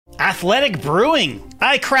Athletic Brewing.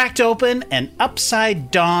 I cracked open an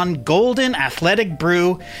Upside Dawn Golden Athletic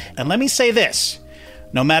Brew, and let me say this.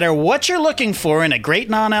 No matter what you're looking for in a great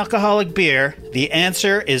non-alcoholic beer, the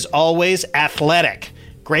answer is always athletic.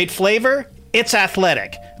 Great flavor? It's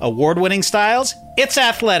athletic. Award-winning styles? It's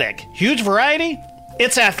athletic. Huge variety?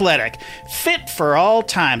 It's athletic. Fit for all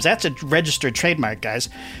times. That's a registered trademark, guys.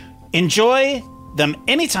 Enjoy them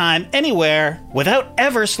anytime, anywhere, without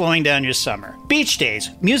ever slowing down your summer. Beach days,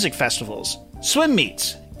 music festivals, swim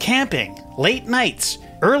meets, camping, late nights,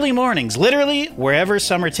 early mornings, literally wherever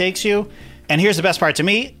summer takes you. And here's the best part to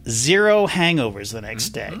me, 0 hangovers the next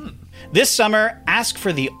day. This summer, ask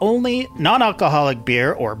for the only non-alcoholic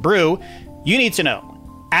beer or brew you need to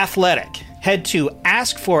know. Athletic. Head to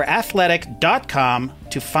askforathletic.com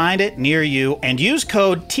to find it near you and use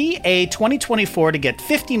code TA2024 to get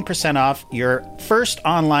 15% off your first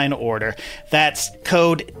online order. That's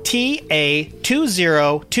code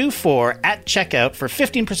TA2024 at checkout for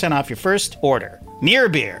 15% off your first order. Near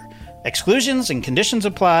Beer. Exclusions and conditions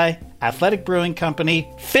apply. Athletic Brewing Company.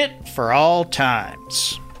 Fit for all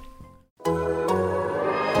times.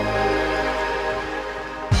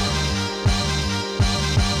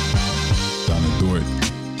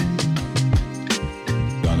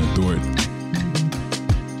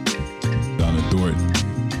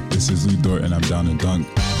 This is Lou Dort and I'm down to dunk.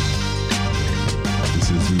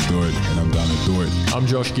 This is Lou Dort and I'm down to Dort. I'm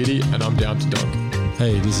Josh Giddey and I'm down to dunk.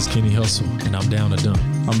 Hey, this is Kenny Hustle and I'm down to dunk.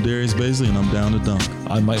 I'm Darius Baisley and I'm down to dunk.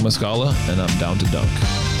 I'm Mike Muscala and I'm down to dunk.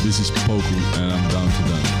 This is Poku and I'm down to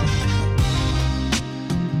dunk.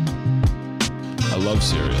 I love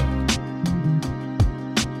cereal.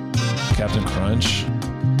 Captain Crunch,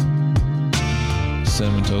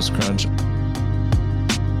 Cinnamon Toast Crunch,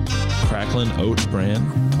 Cracklin Oat Bran.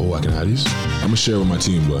 Oh, I can have these? I'm going to share with my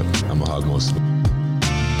team, but I'm going to hog most of it.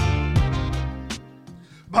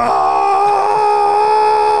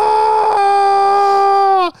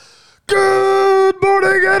 Good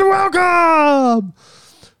morning and welcome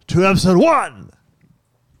to episode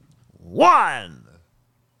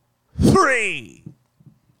 113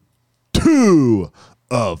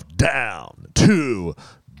 of Down to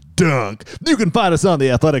Dunk. You can find us on The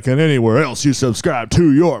Athletic and anywhere else you subscribe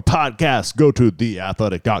to your podcast. Go to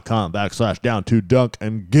theathletic.com/down to dunk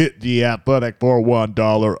and get The Athletic for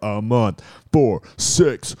 $1 a month for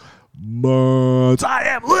 6 months. I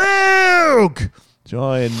am Luke,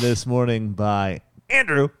 joined this morning by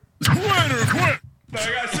Andrew. Quit! I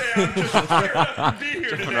gotta say, I'm just scared to be here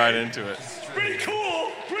Jumping today. right into it. It's pretty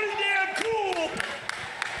cool. Pretty damn cool.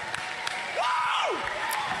 Woo!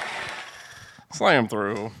 Slam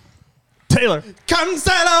through. Taylor. Come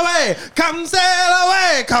sail away, come sail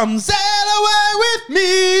away, come sail away with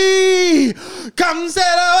me. Come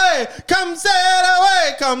sail away, come sail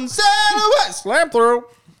away, come sail away. Slam through.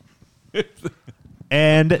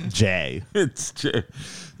 And Jay. It's Jay.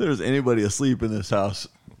 If there's anybody asleep in this house,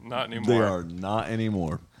 Not anymore. they are not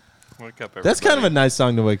anymore. Wake up, everybody. That's kind of a nice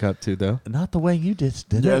song to wake up to, though. Not the way you just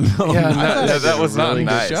did Yeah, it. no, Yeah, thought that, I that did was a not really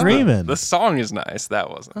good nice. job. Screaming. The song is nice. That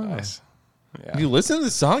wasn't nice. Yeah. You listen to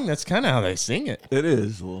the song, that's kind of how they sing it. it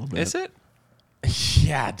is a little bit. Is it?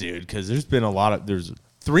 Yeah, dude, because there's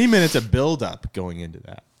 3 minutes of build-up going into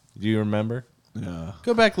that. Do you remember? Yeah.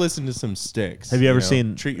 Go back, listen to some Sticks. Have you ever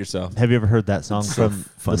seen- Treat yourself. Have you ever heard that song It's so from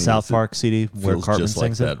funny the South that Park CD where Feels Cartman just like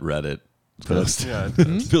sings that it? Reddit post. Yeah.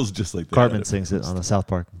 It feels just like that. Cartman Reddit sings it post. on the South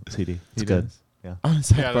Park CD. It's He good. does. Yeah. On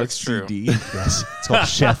South Yeah, Park that's true. CD. Yes. It's called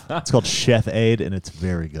Chef. It's called Chef Aid, and it's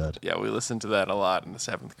very good. Yeah, we listened to that a lot in the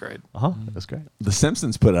 7th grade. That's great. The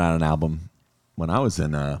Simpsons put out an album when I was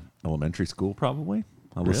in elementary school, probably.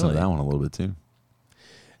 I listened Really? to that one a little bit, too.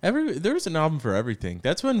 There was an album for everything.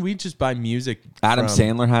 That's when we just buy music. Adam from-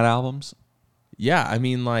 Sandler had albums. Yeah, I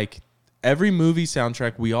mean, like every movie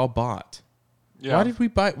soundtrack we all bought. Yeah. Why did we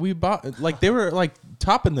buy? We bought like they were like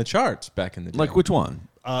topping the charts back in the day. Like which one?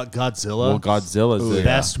 Godzilla. Well, Godzilla's the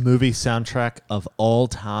Best movie soundtrack of all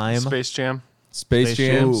time. Space Jam, Space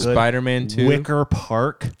Jam, Good. Spider-Man 2, Wicker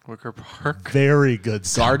Park. Wicker Park. Very good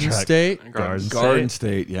soundtrack. Garden State. Garden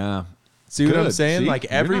State, yeah. See what I'm Good. saying? See? Like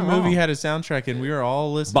You're every not movie wrong. had a soundtrack, and we were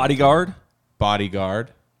all listening. Bodyguard.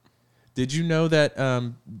 Bodyguard. Did you know that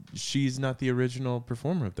she's not the original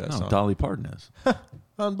performer of that No, song? Dolly Parton is.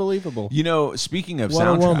 Unbelievable. You know, speaking of What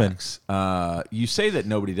a woman. soundtracks, you say that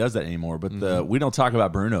nobody does that anymore, but We Don't Talk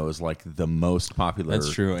About Bruno is like the most popular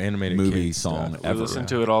That's true. Animated movie kids song stuff. We ever. listen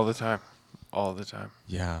to it all the time. All the time.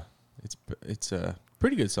 Yeah, it's a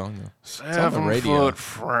pretty good song though. on the 7 radio. foot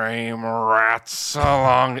frame rats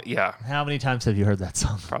along. Yeah, How many times have you heard that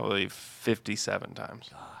song? probably 57 times.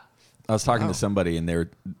 I was talking to somebody and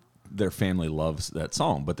their family loves that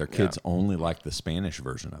song, but their kids only like the Spanish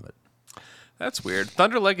version of it. That's weird.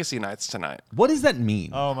 Thunder Legacy Nights tonight. What does that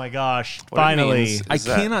mean? Oh my gosh! What it Finally, means I is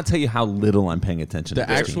that- cannot tell you how little I'm paying attention The to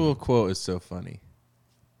this actual team. quote is so funny.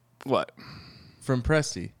 What? From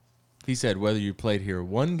Presti. He said, whether you played here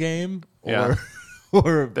one game or, Yeah.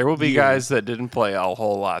 or There will be years. guys that didn't play a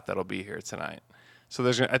whole lot that'll be here tonight. So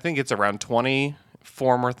I think it's around 20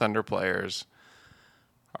 former Thunder players.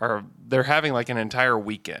 They're having like an entire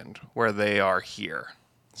weekend where they are here.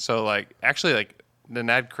 So actually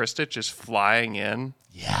Nenad Kristic is flying in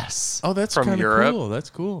yes. Oh, that's from kind of Europe. cool. That's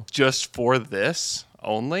cool. just for this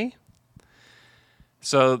only.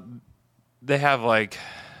 So they have like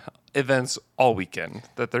events all weekend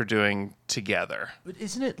that they're doing together. But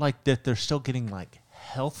isn't it like that? They're still getting like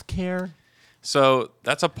health care. So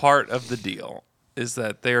that's a part of the deal, is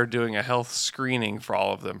that they are doing a health screening for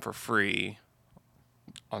all of them for free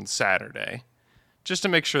on Saturday, just to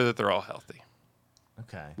make sure that they're all healthy.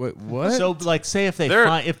 Okay. Wait, what? So, like, say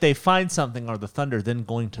if they find something, are the Thunder then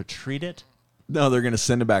going to treat it? No, they're going to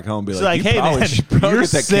send it back home and be It's like, like, you hey, probably man, should probably you're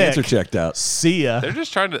get that sick. cancer checked out. See ya. They're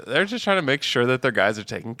just trying to make sure that their guys are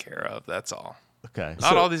taken care of. That's all. Okay.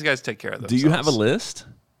 Not all these guys take care of Do themselves. you have a list?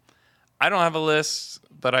 I don't have a list,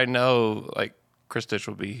 but I know like Kristic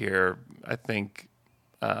will be here. I think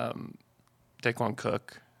Daquan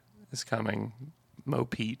Cook is coming. Mo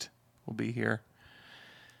Pete will be here.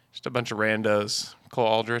 Just a bunch of randos. Cole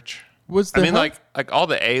Aldrich. was I the mean, health, like all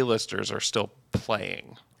the A-listers are still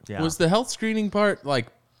playing. Yeah. was the health screening part like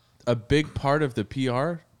a big part of the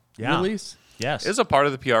PR Yeah. release? Yes. It's a part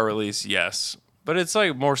of the PR release, yes, but it's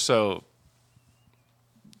like more so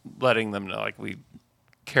letting them know like we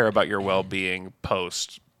care about your well-being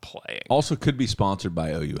post playing. Also could be sponsored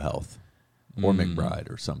by OU Health or McBride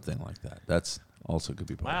or something like that. That's also could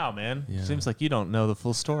be part of Wow, man. Seems like you don't know the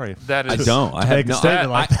full story. That it. is, I don't. I have make a no. statement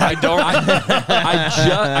like that. I don't.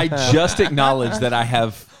 I just acknowledge that I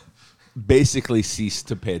have basically ceased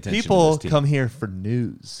to pay attention People to this team. come here for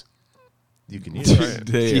news. You can use it.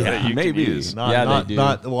 Yeah, you can maybe. use. Not, Yeah, they not, do.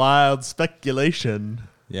 not wild speculation.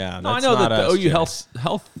 Yeah, No, I that's know that not the us, OU Jake.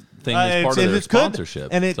 health thing is part of and their it could, sponsorship.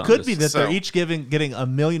 and it So I'm could just- be that So- they're each getting $1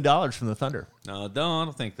 million from the Thunder. No, I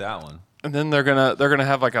don't think that one. And then they're gonna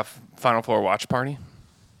have like a Final Four watch party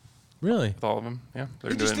Really? with all of them. Yeah,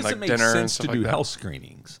 they're It just doing doesn't like make dinner and sense stuff to like do that. health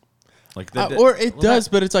screenings. Like that, Or it does,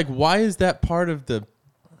 but it's like, why is that part of the?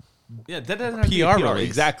 yeah, that doesn't have to be PR PR release.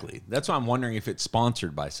 Exactly. That's why I'm wondering if it's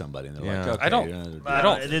sponsored by somebody. And they're Yeah. like, okay, I don't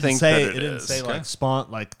It didn't think say that it didn't say like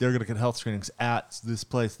like they're gonna get health screenings at this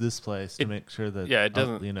place to make sure that Yeah, it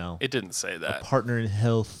doesn't. you know it didn't say that. partner in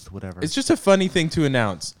health whatever. It's just a funny thing to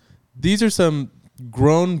announce. These are some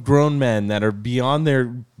grown men that are beyond their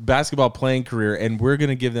basketball playing career, and we're going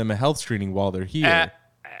to give them a health screening while they're here.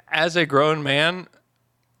 As a grown man,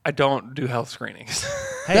 I don't do health screenings.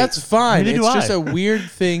 Hey, That's fine. neither It's do just I. a weird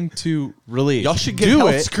thing to release. Y'all should get do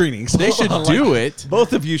health it. screenings. They should do it.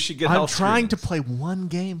 Both of you should get I'm health trying to screenings. play one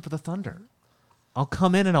game for the Thunder. I'll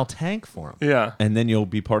come in and I'll tank for them. yeah, And then you'll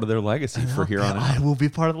be part of their legacy for here on I out. will be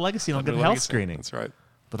part of the legacy and I'll get health screening. That's right.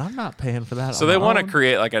 But I'm not paying for that. So on they my want to own.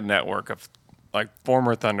 create like a network of like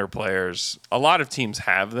former Thunder players. A lot of teams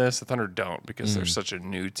have this. The Thunder don't because they're such a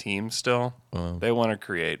new team still. They want to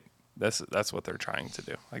create this. That's what they're trying to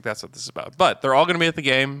do. Like that's what this is about. But they're all going to be at the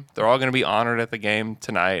game. They're all going to be honored at the game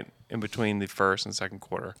tonight in between the first and second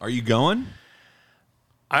quarter. Are you going?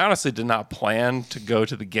 I honestly did not plan to go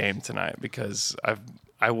to the game tonight because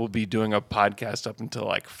I will be doing a podcast up until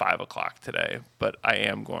like 5 o'clock today, but I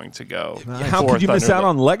am going to go. How for could you miss Thunder- out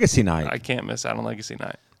on Legacy Night? I can't miss out on Legacy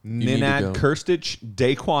Night. need to Nenad go. Kristic,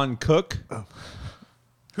 Daquan Cook.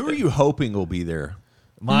 Who are you hoping will be there?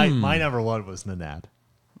 My number one was Nenad.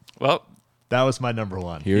 Well, That was my number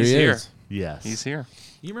one. Here He's he here. is. Yes. he's here.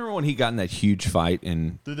 You remember when he got in that huge fight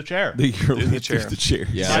in Through the chair. the the chair. The chair.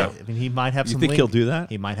 Yeah. I mean, he might have You some. think he'll do that?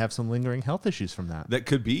 He might have some lingering health issues from that. That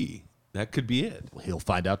could be. That could be it. He'll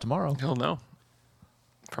find out tomorrow. He'll know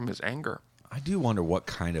from his anger. I do wonder what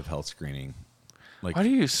kind of health screening. Like, Why are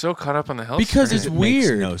you so caught up on the health? Because screening? it's it makes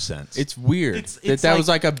weird. no sense. It's weird It's that was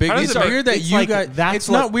like a big. How does It's it make- weird that it's you like guys. that's It's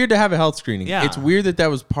what- not weird to have a health screening. Yeah. It's weird that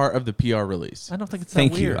was part of the PR release. I don't think it's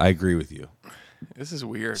Thank that you. weird. I agree with you. This is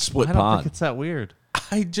weird. Split I don't pod. think it's that weird.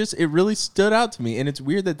 It really stood out to me, and it's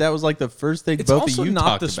weird that was like the first thing It's both also of you not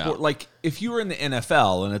talked the sport. about. Like, if you were in the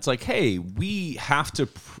NFL and it's like, hey, we have to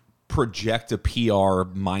project a PR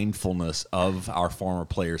mindfulness of our former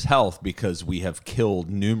players' health because we have killed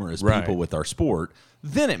numerous Right. people with our sport,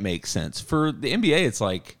 then it makes sense. For the NBA, it's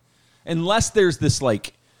like, unless there's this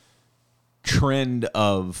like trend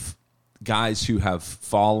of guys who have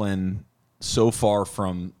fallen so far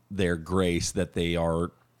from their grace that they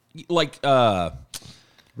are like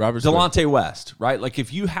Robert Delonte West, right? Like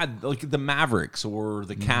if you had like the Mavericks or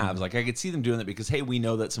the Cavs, like I could see them doing that because hey, we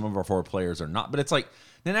know that some of our forward players are not. But it's like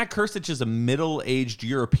Nenad Krstić is a middle-aged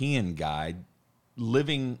European guy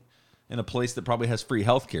living in a place that probably has free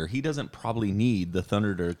healthcare. He doesn't probably need the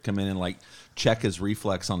Thunder to come in and like check his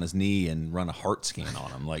reflex on his knee and run a heart scan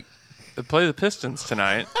on him. Like They play the Pistons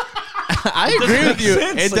tonight. I agree with you.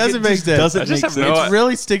 It doesn't make sense. It's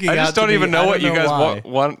really sticking out. I just to don't me. even know what you guys why.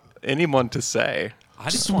 want anyone to say.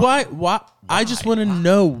 Why? I just want to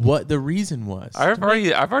know what the reason was. I've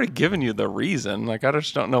already given you the reason. Like I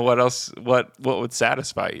just don't know what else what would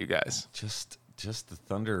satisfy you guys. just the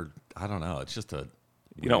Thunder. I don't know. It's just a.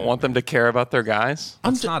 You don't want them to care about their guys?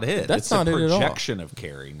 That's not it. That's it's not a it at all. projection of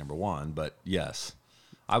carry, number one. But yes,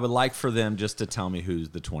 I would like for them just to tell me who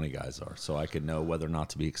the 20 guys are, so I could know whether or not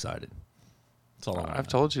to be excited. That's all I want. I've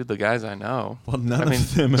told you the guys I know. Well, none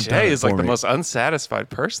of them have done Jay it is like for the me. most unsatisfied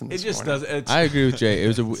person. It This just morning. does. It's, I agree with Jay.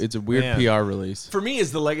 It's a weird Man. PR release. for me,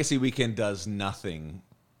 is the Legacy Weekend does nothing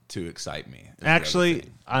to excite me. is the other Actually,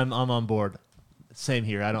 thing. I'm on board. Same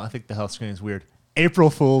here. I think the health screening is weird. April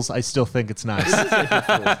Fools, I still think it's nice.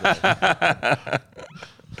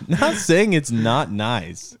 Not saying it's not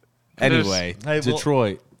nice. Anyway, Hey, well-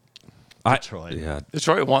 Detroit. Detroit. yeah,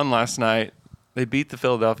 Detroit won last night. They beat the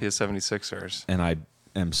Philadelphia 76ers. and I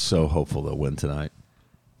am so hopeful they'll win tonight.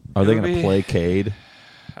 Are they It'll going to be- play Cade?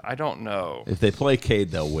 I don't know. If they play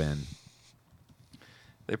Cade, they'll win.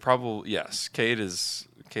 They probably yes. Cade is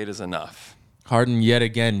enough. Harden yet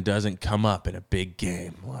again doesn't come up in a big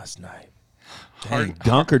game last night. Hey,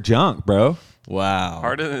 dunk or junk, bro. Wow.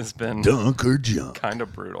 Harden has been Dunk or junk. kind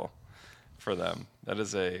of brutal for them. That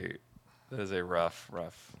is a rough.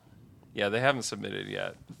 Yeah, they haven't submitted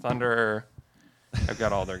yet. Thunder have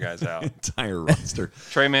got all their guys out. Entire roster.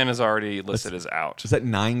 Trey Mann is already listed as out. Is that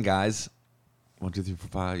 9 guys? 1, 2, 3, 4,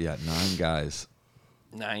 5. Yeah, 9 guys.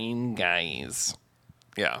 9 guys.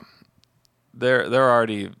 Yeah. They're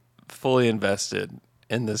already fully invested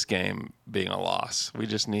in this game being a loss. We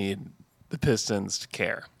just need the Pistons to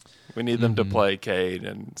care. We need them to play Cade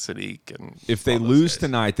and Sadiq. And If they all those lose guys.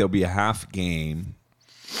 tonight, there'll be a half game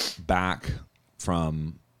back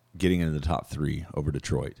from getting into the top 3 over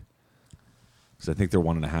Detroit. Because I think they're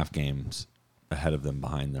 1.5 games ahead of them,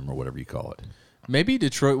 behind them, or whatever you call it. Maybe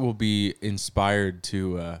Detroit will be inspired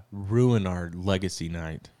to ruin our legacy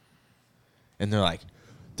night. And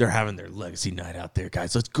they're having their legacy night out there,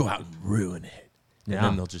 guys. Let's go out and ruin it. And Yeah.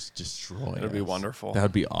 then they'll just destroy it. It'll be wonderful. That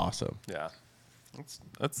would be awesome. Yeah.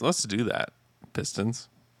 Let's do that, Pistons.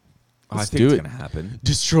 I think do it's it. going to happen.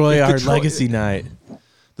 Destroy If our Detroit- legacy night.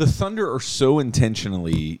 The Thunder are so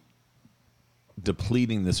intentionally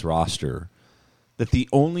depleting this roster that the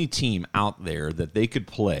only team out there that they could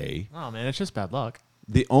play, Oh, man, it's just bad luck.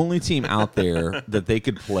 the only team out there that they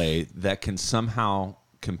could play that can somehow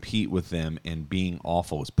compete with them in being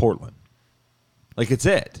awful is Portland. Like, it's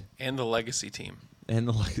it. And the legacy team. And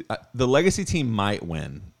the legacy team might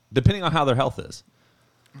win, depending on how their health is.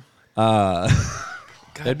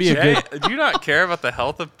 That'd be a Jay, good. do you not care about the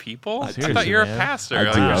health of people? I Seriously, thought you're man. a pastor. I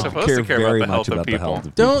Like, do. you're I supposed to care about the health of people.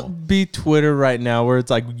 Don't be Twitter right now where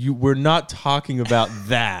it's like we're not talking about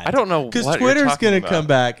that. I don't know because what you're Twitter's talking gonna about. come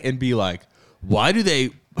back and be like, "Why do they?"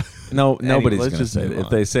 No, nobody's let's going to just say move that. If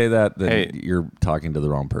on. they say that, then Hey. you're talking to the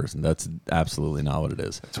wrong person. That's absolutely not what it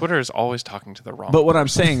is. Twitter is always talking to the wrong. But what I'm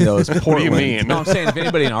saying, though, is Portland. do you mean? No, I'm saying if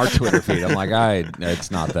anybody in our Twitter feed, I'm like, it's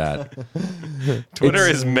not that. Twitter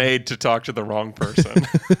is made to talk to the wrong person.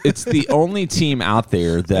 It's the only team out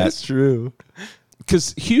there That's true.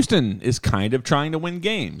 because Houston is kind of trying to win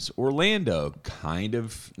games. Orlando, kind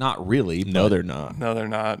of, not really. No, but- they're not. No, they're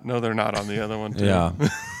not. No, they're not on the other one, too. Yeah.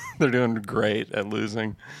 They're doing great at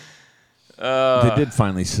losing. They did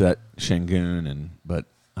finally set Şengün, but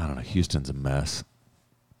I don't know. Houston's a mess.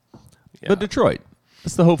 Yeah. But Detroit,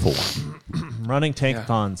 that's the hopeful one. Running Yeah.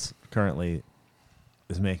 tankathons currently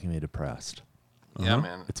is making me depressed. Yeah,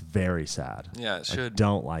 man. It's very sad. Yeah, it I should.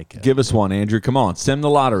 don't like it. Give us one, Andrew. Come on, sim the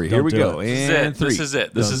lottery. Here Don't we do go. it. This is And it. 3. This is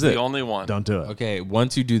it. This is the only one. Don't do it. Okay,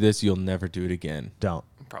 once you do this, you'll never do it again. Don't.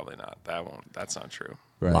 Probably not. That won't. That's not true.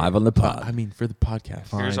 Right. Live on the pod. I mean, for the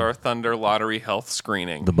podcast. Here's our Thunder Lottery health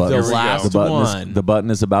screening. The button, The last one. the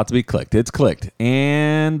button is about to be clicked. It's clicked,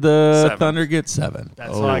 and the 7. Thunder gets 7.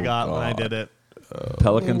 That's what I got when I did it.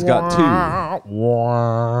 Pelicans got 2.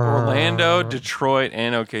 Orlando, Detroit,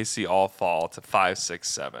 and OKC all fall to 5, 6,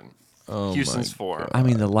 7. Houston's 4. I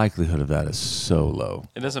mean, the likelihood of that is so low.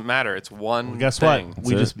 It doesn't matter. It's one Well, guess thing. what?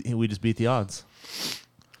 We just beat the odds.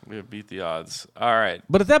 We beat the odds. All right.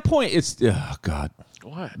 But at that point, it's oh god.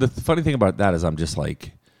 What? The funny thing about that is, I'm just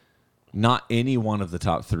like, not any one of the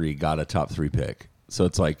top 3 got a top 3 pick. So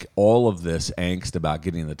it's like all of this angst about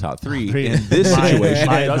getting in the top three Three. in this Might- situation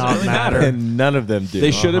might doesn't not really matter. matter. And none of them do.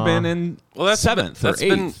 They should have been in Well, seventh or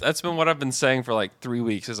eighth. That's been what I've been saying for like 3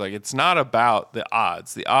 weeks. Is like it's not about the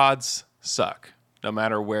odds. The odds suck, no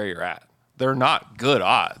matter where you're at. They're not good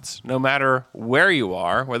odds, no matter where you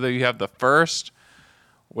are. Whether you have the first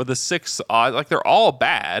or the sixth odds, like they're all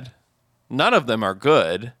bad. None of them are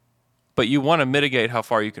good, but you want to mitigate how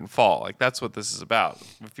far you can fall. Like that's what this is about.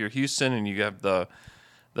 If you're Houston and you have the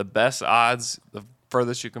best odds, the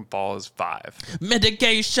furthest you can fall is 5.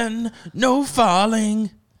 Mitigation, no falling.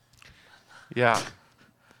 Yeah.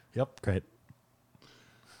 Yep, great.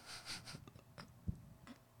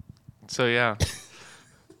 So yeah.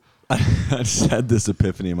 I just had this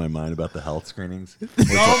epiphany in my mind about the health screenings.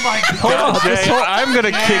 Oh my God! Jay, I'm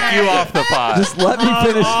gonna kick you off the pod. Just let me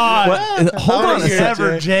finish. Hold on a second.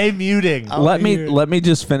 Ever Jay muting. Let me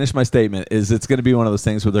just finish my statement. Is it's going to be one of those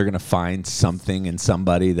things where they're going to find something in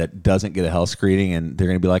somebody that doesn't get a health screening, and they're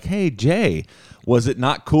going to be like, "Hey, Jay, was it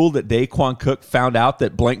not cool that Daquan Cook found out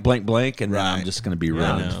that blank, blank, blank?" And then I'm Right. just going to be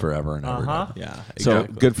ruined forever and ever. Yeah. So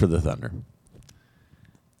exactly. good for the Thunder.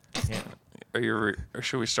 Or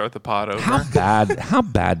should we start the pod over? How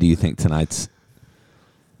bad do you think tonight's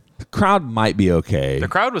the crowd might be okay The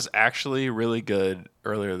crowd was actually really good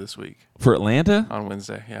earlier this week for Atlanta? on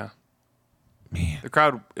Wednesday. Yeah, Man, the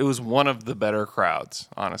crowd. It was one of the better crowds,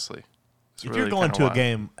 honestly. It's If really you're going kinda to a wild.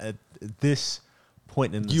 game at this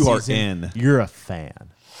point in the You are season, in. You're a fan.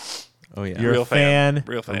 Oh yeah. You're Real a fan. fan.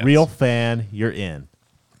 Real a fans. real fan. You're in.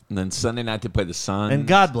 and then Sunday night they play the Suns, And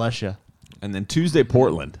God bless you. and then Tuesday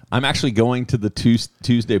Portland. I'm actually going to the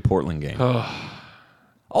Tuesday Portland game.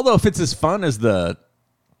 Although if it's as fun as the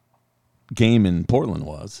game in Portland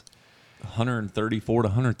was, 134 to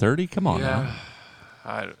 130. Come on Yeah,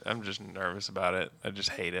 I'm just nervous about it. I just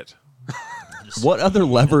hate it. now. What other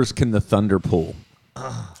levers can the Thunder pull?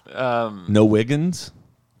 No Wiggins,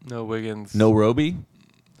 No Wiggins. no Roby.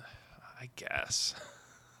 I guess.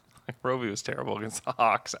 Like Roby was terrible against the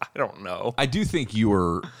Hawks. I don't know. I do think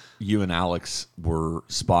you and Alex were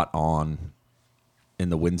spot on in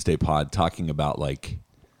the Wednesday pod talking about like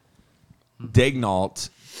Daignault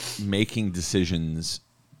making decisions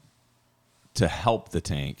to help the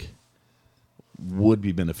tank would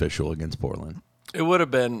be beneficial against Portland. It would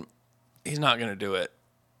have been. He's not going to do it,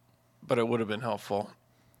 but it would have been helpful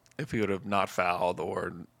if he would have not fouled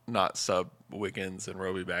or not sub Wiggins and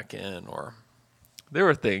Roby back in. Or there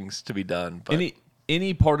were things to be done, but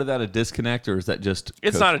Any part of that a disconnect, or is that just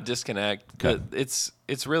it's coach- not a disconnect. Okay. But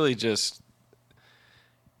it's really just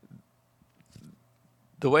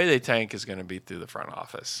the way they tank is going to be through the front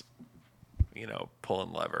office,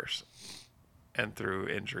 pulling levers, and through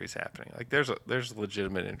injuries happening. Like there's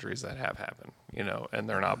legitimate injuries that have happened, and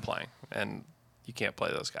they're not playing, and you can't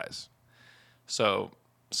play those guys. So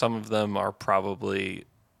some of them are probably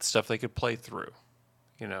stuff they could play through,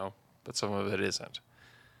 but some of it isn't.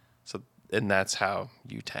 So, and that's how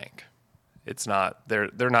you tank. It's not they're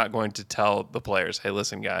not going to tell the players, "Hey,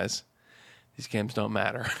 listen, guys, these games don't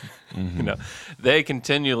matter." They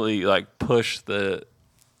continually like push the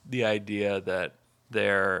idea that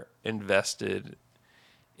they're invested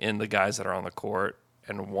in the guys that are on the court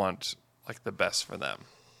and want like the best for them.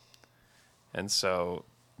 And so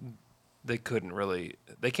they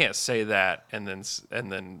can't say that and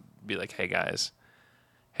then be like, "Hey guys,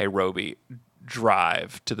 hey Roby,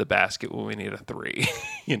 drive to the basket when we need a 3."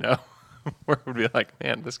 Where it would be like,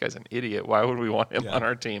 "Man, this guy's an idiot. Why would we want him on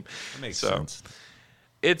our team?" That makes sense.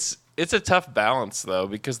 It's a tough balance though,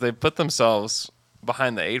 because they put themselves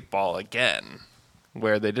behind the 8 ball again,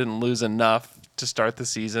 where they didn't lose enough to start the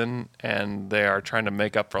season, and they are trying to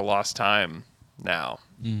make up for lost time now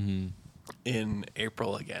in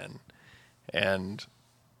April again. And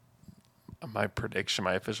my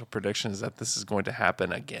official prediction is that this is going to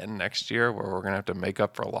happen again next year, where we're going to have to make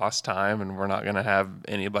up for lost time, and we're not going to have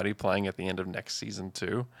anybody playing at the end of next season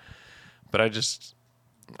too. But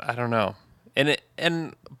I don't know.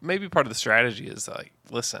 And maybe part of the strategy is like,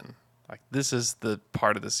 listen, like this is the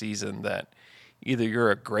part of the season that either you're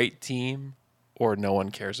a great team or no one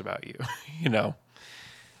cares about you,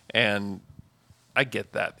 And I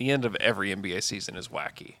get that. The end of every NBA season is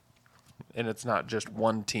wacky. And it's not just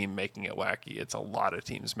one team making it wacky. It's a lot of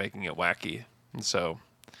teams making it wacky. And so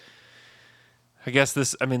I guess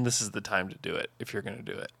this is the time to do it if you're going to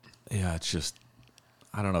do it. Yeah, it's just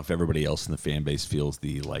I don't know if everybody else in the fan base feels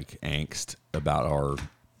the like angst about our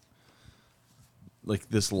like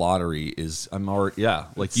this lottery is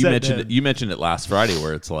like you mentioned it last Friday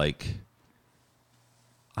where it's like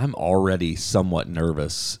I'm already somewhat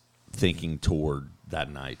nervous thinking toward that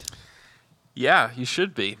night. Yeah, you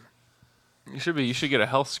should be. You should get a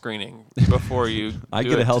health screening before you. I do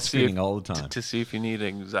get it a health to see screening all the time. to see if you need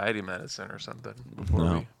anxiety medicine or something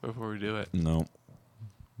No. before we do it. No,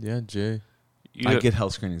 Yeah, Jay. You, I get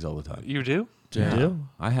health screenings all the time. You do? Jay.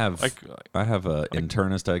 I have Like- I have a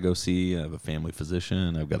internist I go see. I have a family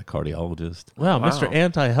physician. I've got a cardiologist. Wow, Wow. Mr.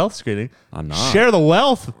 Anti-Health Screening. I'm not. Share the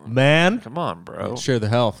wealth, man. Come on, bro. Share the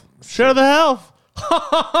health. Share the health.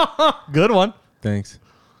 Good one. Thanks.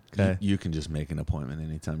 Okay. You can just make an appointment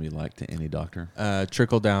anytime you like to any doctor.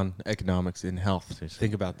 Trickle down economics in health.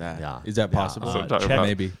 Think about that. Yeah. Is that possible? That's what I'm talking check, about.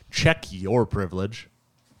 Maybe. check your privilege.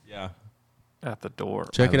 Yeah. At the door.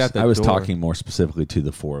 Check it out. I was talking more specifically to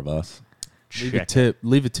the four of us. Leave a Check. tip.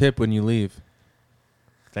 Leave a tip when you leave.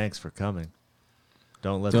 Thanks for coming.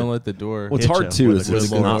 Don't let Don't the- let the door. What's Hit hard ya too with is a it's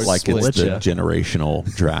good not Lord like it's split the ya.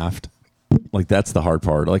 generational draft. Like that's the hard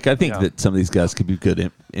part. Like I think that some of these guys could be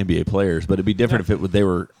good NBA players, but it'd be different if they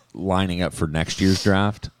were lining up for next year's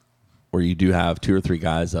draft, where you do have 2 or 3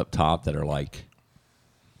 guys up top that are like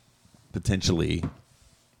potentially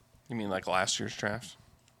You mean like last year's draft?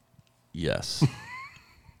 yes,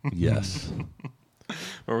 yes.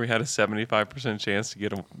 Where we had a 75% chance to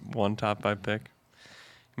get a one top 5 pick?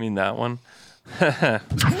 You mean that one? Twitter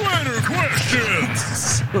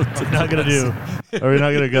questions. We're not gonna do. Are we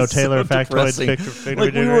not gonna go Taylor factoids? Depressing.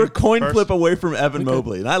 Like we were a coin flip away from Evan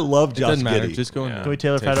Mobley, and I love It Josh doesn't matter. Giddey. Just go in. Can we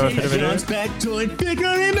Taylor factoid? Factoid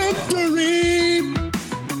figure mystery.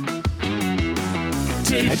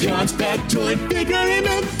 Take John's factoid figure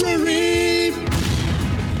mystery.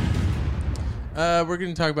 We're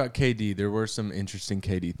going to talk about KD. There were some interesting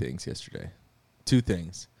KD things yesterday. 2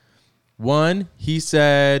 things. One, he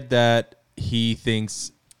said that he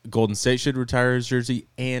thinks Golden State should retire his jersey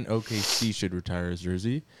and OKC should retire his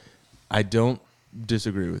jersey. I don't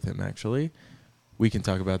disagree with him, actually. We can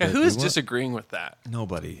talk about that. Who if is we want. disagreeing with that?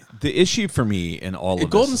 Nobody. The issue for me in all of this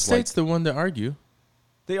Golden is State's the one to argue.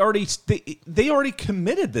 they already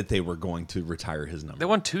committed that they were going to retire his number. They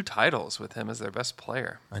won 2 titles with him as their best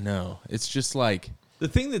player. I know. It's just like The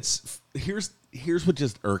thing that's here's what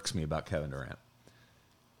just irks me about Kevin Durant.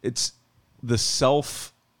 It's the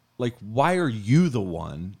why are you the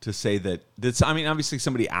one to say that that's I mean obviously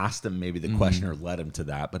somebody asked him maybe the question or led him to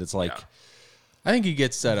that, but it's like I think he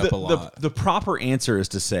gets set up a lot. the proper answer is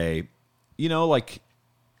to say,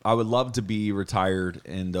 I would love to be retired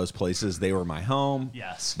in those places. They were my home.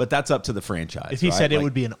 Yes. But that's up to the franchise. If he right? said it Like,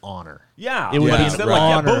 would be an honor. yeah, It would be Instead an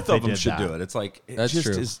honor both if they of them did should that. do it. It's like it That's just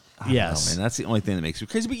true. is. I don't Yes. know, man. That's the only thing that makes me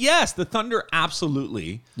crazy. But yes, the Thunder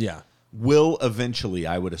absolutely yeah. will eventually,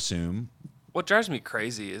 I would assume. What drives me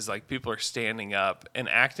crazy is like people are standing up and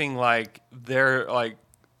acting like they're like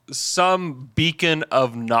some beacon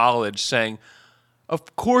of knowledge saying,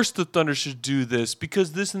 of course the Thunder should do this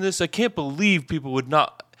because this and this. I can't believe people would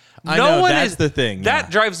not. I know, that's the thing, That yeah.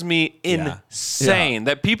 drives me insane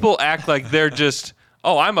that people act like they're just,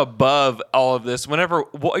 oh, I'm above all of this. Whenever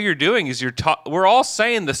what you're doing is we're all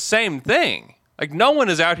saying the same thing. Like no one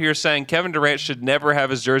is out here saying Kevin Durant should never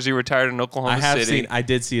have his jersey retired in Oklahoma City. I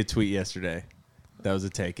did see a tweet yesterday. That was a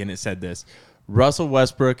take, and it said this: Russell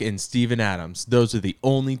Westbrook and Steven Adams. Those are the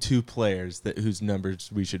only 2 players whose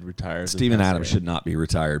numbers we should retire. Steven Adams should not be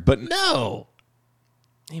retired. But No.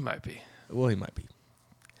 He might be. Well, he might be.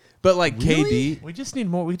 But like KD, We just need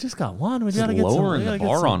more. We just got one. We just gotta get some. lowering we the gotta get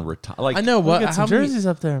bar some- on retire. Like I know we what. Get How some many? jerseys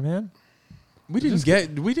up there, man. We didn't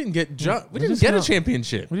get just a got-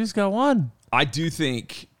 championship. We just got one. I do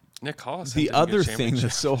think Nick Collins. the other thing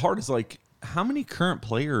that's so hard is like how many current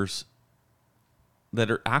players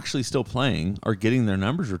that are actually still playing are getting their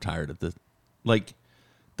numbers retired at the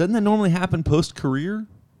doesn't that normally happen post career?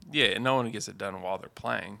 Yeah, no one gets it done while they're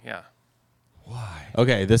playing. Yeah.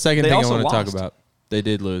 Okay, the second They thing I also want to talk lost. about. They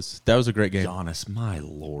did lose. That was a great game. Giannis, my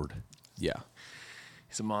lord. Yeah.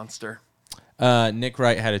 He's a monster. Nick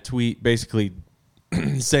Wright had a tweet basically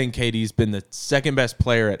saying KD's been the second best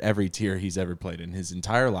player at every tier he's ever played in his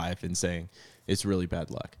entire life and saying it's really bad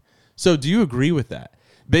luck. So do you agree with that?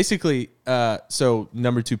 Basically, so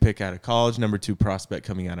number 2 pick out of college, number 2 prospect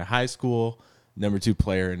coming out of high school, number 2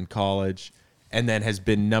 player in college, and then has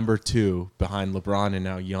been number 2 behind LeBron and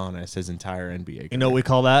now Giannis his entire NBA career. You know what we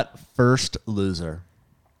call that? First loser.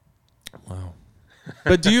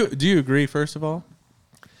 But do you agree, first of all?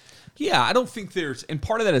 Yeah, I don't think there's, and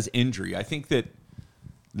part of that is injury. I think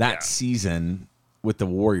that season with the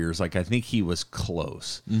Warriors, I think he was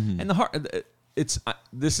close. And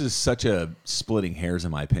this is such a splitting hairs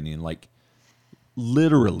in my opinion. Like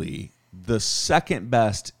literally the second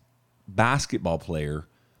best basketball player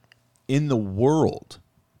in the world,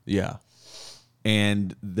 Yeah.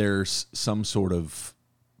 and there's some sort of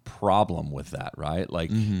problem with that, right?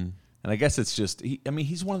 Like And I guess it's just,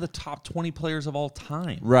 he's one of the top 20 players of all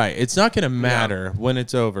time. Right. It's not going to matter when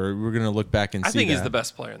it's over. We're going to look back and see. I think he's that. the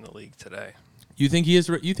best player in the league today. You think he is?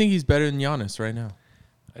 You think he's better than Giannis right now?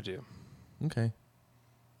 I do. Okay.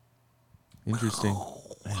 Interesting.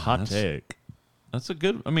 Hot take. That's a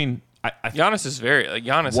good. I mean, Giannis is very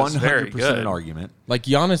Giannis 100% is very good. an argument. Like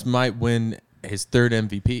Giannis might win his third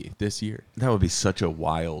MVP this year. That would be such a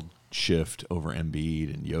wild shift over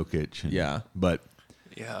Embiid and Jokic. And, Yeah. But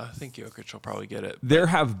Yeah, I think Jokic will probably get it. there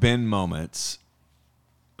have been moments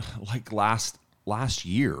like last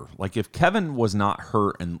year. Like if Kevin was not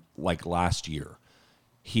hurt and like last year,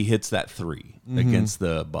 he hits that 3 against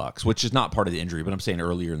the Bucks, which is not part of the injury, but I'm saying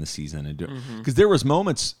earlier in the season, because there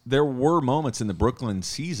were moments in the Brooklyn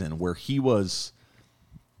season where he was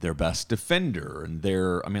their best defender and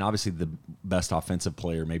obviously the best offensive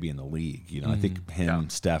player maybe in the league. I think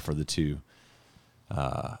Steph are the two.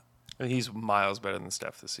 He's miles better than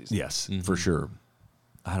Steph this season. Yes, for sure.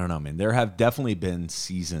 I don't know, man. There have definitely been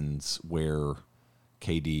seasons where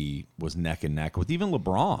KD was neck and neck with even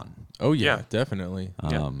LeBron. Oh yeah, Yeah. definitely. I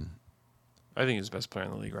think he's the best player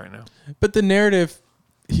in the league right now. But the narrative,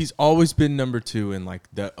 he's always been number 2 in like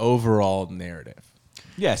the overall narrative.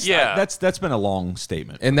 Yes, Yeah. that's been a long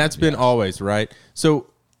statement, And that's been always, right? So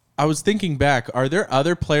I was thinking back, are there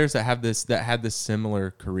other players that had this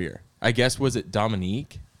similar career? I guess was it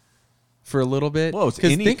Dominique for a little bit? Well, it's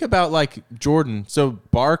because any- think about like Jordan. So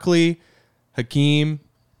Barkley, Hakeem,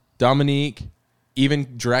 Dominique, even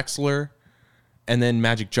Drexler, and then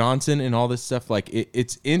Magic Johnson and all this stuff. Like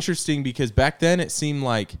it's interesting because back then it seemed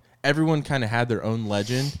like everyone kind of had their own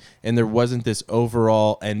legend, and there wasn't this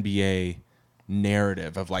overall NBA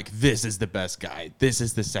narrative of like, this is the best guy, this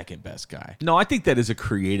is the second best guy. No, I think that is a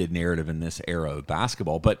created narrative in this era of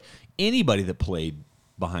basketball. But anybody that played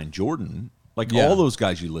behind Jordan, like Yeah. all those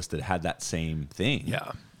guys you listed, had that same thing.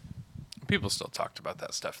 Yeah. People still talked about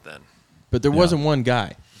that stuff then. But there wasn't one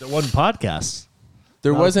guy. There wasn't podcasts.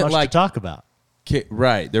 There Not wasn't much like to talk about.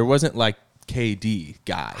 right. There wasn't like KD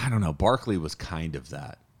guy. I don't know. Barkley was kind of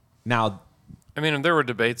that. Now, I mean, there were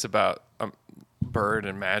debates about Bird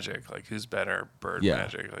and Magic, like who's better, Bird, Yeah.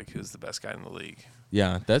 Magic, like who's the best guy in the league.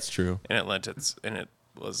 Yeah, that's true. And it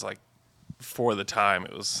was like, for the time,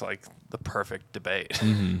 it was like the perfect debate.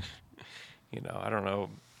 Mm-hmm. I don't know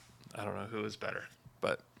who is better,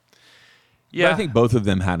 but yeah, yeah, I think both of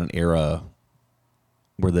them had an era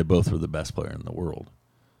where they both were the best player in the world.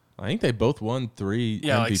 I think they both won 3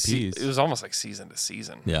 yeah, like MVPs. it was almost like season to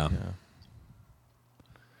season. Yeah.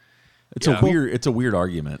 It's Yeah. a weird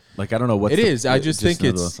argument. Like I don't know what It is. I just think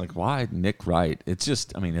another- it's- like why Nick Wright. It's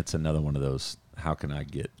just it's another one of those. How can I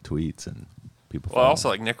get tweets and people? Well, follow also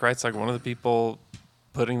me? like Nick Wright's like one of the people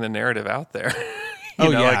putting the narrative out there. oh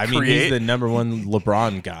You know, yeah, like I mean he's the number 1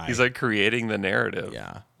 LeBron guy. he's like creating the narrative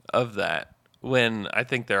yeah. of that. When I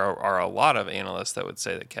think there are a lot of analysts that would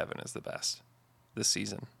say that Kevin is the best this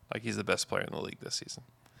season. Like he's the best player in the league this season.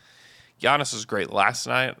 Giannis was great last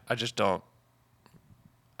night. I just don't.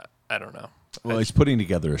 I don't know. Well, he's putting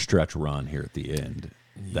together a stretch run here at the end.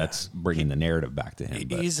 That's bringing the narrative back to him.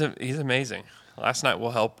 But, He's amazing. Last night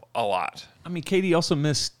will help a lot. I mean, KD also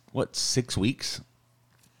missed 6 weeks.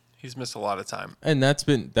 He's missed a lot of time. And that's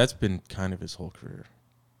been kind of his whole career.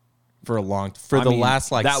 For the I mean,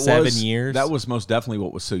 last like that 7 was- years. That was most definitely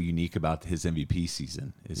what was so unique about his MVP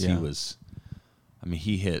season. Is Yeah. he was. I mean,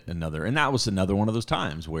 he hit another, and that was another one of those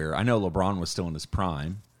times where I know LeBron was still in his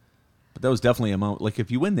prime, but that was definitely a moment. Like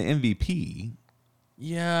if you win the MVP,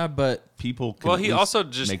 yeah, but people. Can Well, at he least also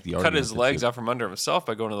just make the cut argument his that legs you- out from under himself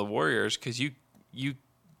by going to the Warriors because you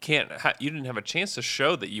can't you didn't have a chance to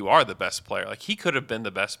show that you are the best player. Like he could have been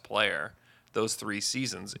the best player those 3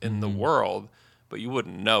 seasons in the world, but you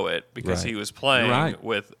wouldn't know it because Right. he was playing You're right.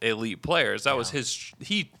 with elite players. That was his.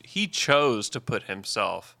 He chose to put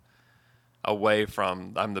himself away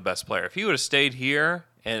from I'm the best player. If he would have stayed here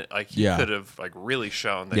and like he Yeah. could have like really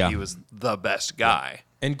shown that Yeah. he was the best guy.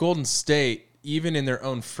 and Golden State, even in their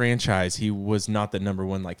own franchise, he was not the number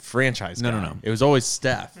 1 like franchise guy. No. It was always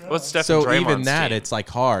Steph. What's Steph So and even Draymond's that, team? it's like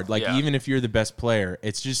hard. Like Yeah. even if you're the best player,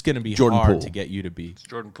 it's just going to be Jordan hard Poole. to get you to be.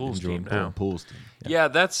 Jordan Poole's Jordan team now. Poole's team. Yeah,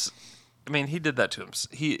 that's. I mean, he did that to him.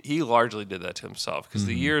 He largely did that to himself because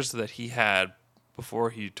the years that he had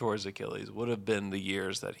before he tore his Achilles would have been the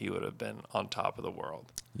years that he would have been on top of the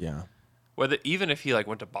world. Yeah. Whether even if he like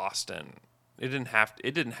went to Boston, it didn't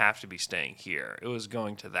have to be staying here. It was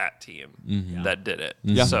going to that team that did it.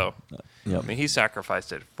 Yeah. So, Yep. I mean, he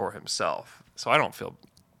sacrificed it for himself. So I don't feel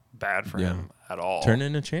bad for Yeah. him at all. Turn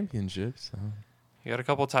into championships. So. He got a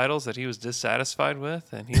couple titles that he was dissatisfied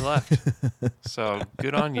with, and he left. So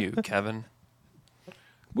good on you, Kevin.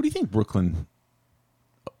 What do you think Brooklyn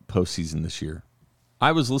postseason this year.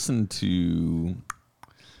 I was listening to,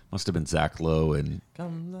 must have been Zach Lowe and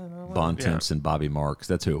Bon Temps and Bobby Marks.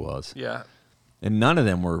 That's who it was. Yeah. And none of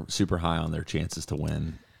them were super high on their chances to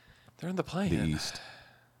win They're in the play-in. the East.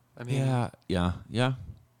 I mean, Yeah.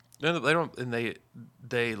 no, they don't, and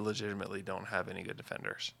they legitimately don't have any good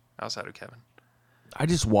defenders outside of Kevin. I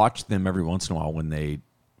just watch them every once in a while when they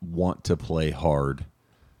want to play hard.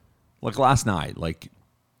 Like last night, like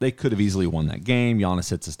they could have easily won that game. Giannis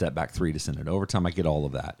hits a step back three to send it overtime. I get all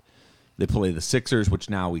of that. They play the Sixers, which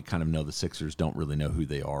now we kind of know the Sixers don't really know who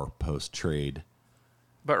they are post-trade.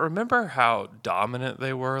 But remember how dominant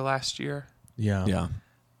they were last year? Yeah.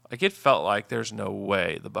 Like it felt like there's no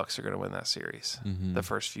way the Bucks are going to win that series. The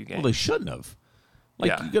first few games. Well, they shouldn't have. Like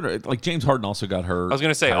Yeah. you gotta, like James Harden also got hurt. I was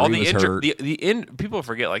going to say Kyrie all the was hurt. people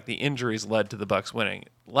forget like the injuries led to the Bucks winning.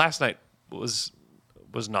 Last night was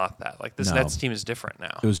not that. Like this No. Nets team is different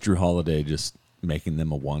now. It was Drew Holiday just making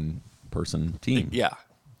them a one-person team. Yeah.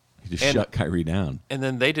 He just And- shut Kyrie down. And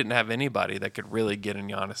then they didn't have anybody that could really get in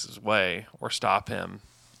Giannis's way or stop him.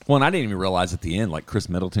 Well, and I didn't even realize at the end, like Chris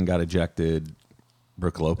Middleton got ejected.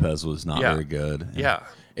 Brooke Lopez was not Yeah. very good. Yeah.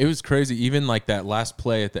 It was crazy. Even like that last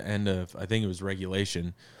play at the end of, I think it was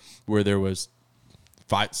regulation, where there was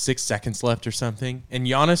 5-6 seconds left or something, and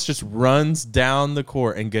Giannis just runs down the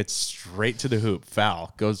court and gets straight to the hoop.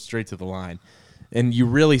 Foul, goes straight to the line, and you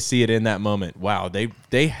really see it in that moment. Wow,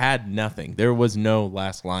 they had nothing. There was no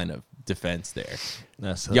last line of defense there.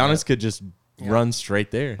 Giannis could just run straight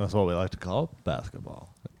there. That's what we like to call basketball.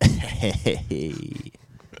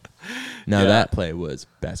 No, that play was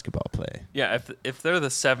basketball play. Yeah, if they're the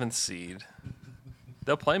 7th seed,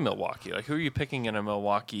 they'll play Milwaukee. Like who are you picking in a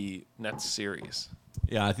Milwaukee Nets series?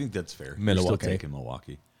 Yeah, I think that's fair. Milwaukee. You're still taking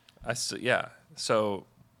Milwaukee. So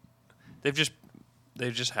they've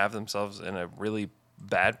just have themselves in a really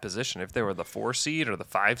bad position. If they were the 4 seed or the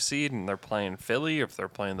 5 seed and they're playing Philly, or if they're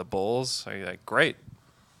playing the Bulls, so you're like, great,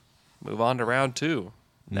 move on to round 2,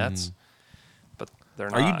 Nets. But they're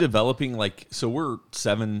not. Are you developing, like, so we're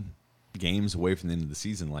 7 games away from the end of the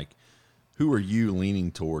season. Like, who are you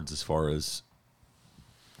leaning towards as far as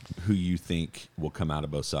who you think will come out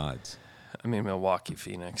of both sides? I mean, Milwaukee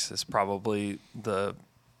Phoenix is probably the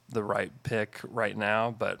right pick right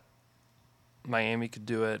now, but Miami could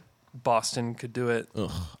do it. Boston could do it.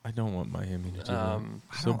 Ugh, I don't want Miami to do that. I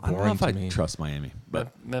So don't know boring if to I me. trust Miami,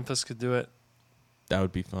 but Memphis could do it. That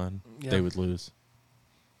would be fun. Yeah. They would lose.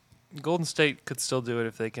 Golden State could still do it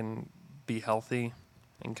if they can be healthy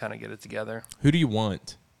and kind of get it together. Who do you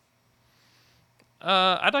want?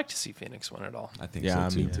 I'd like to see Phoenix win it all. I think Yeah,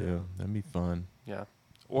 so me too. too. That'd be fun. Yeah.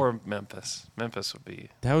 Or Memphis. Memphis would be.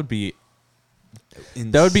 That would be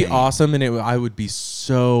Insane. That would be awesome, and I would be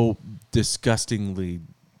so disgustingly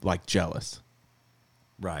like jealous.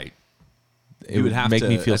 Right. It You would have make to,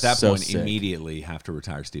 me feel at that so point, sick. immediately have to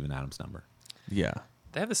retire Steven Adams' number. Yeah,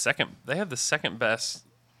 They have the second best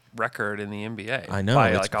record in the NBA. I know.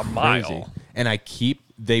 By it's like a crazy. mile. And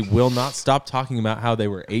they will not stop talking about how they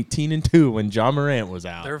were 18-2 when John Morant was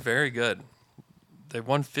out. They're very good. They've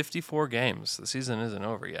won 54 games. The season isn't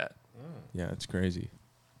over yet. Yeah, it's crazy.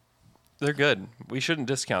 They're good. We shouldn't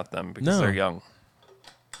discount them because No. they're young.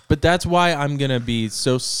 But that's why I'm gonna be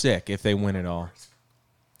so sick if they win it all.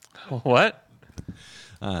 What?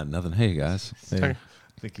 Nothing. Hey, guys. They- I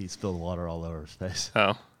think he spilled water all over his face. Oh.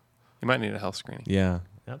 You might need a health screening. yeah.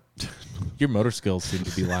 Yep. Your motor skills seem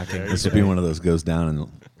to be lacking. This will be one of those goes down in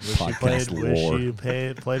podcast Wish lore. you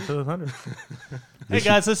played for the Thunder. Hey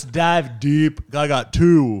guys, let's dive deep. I got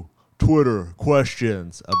 2 Twitter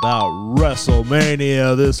questions about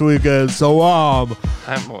WrestleMania this weekend, so I'm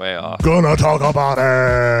way off. gonna talk about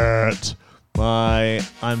it.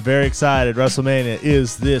 I'm very excited. WrestleMania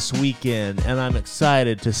is this weekend, and I'm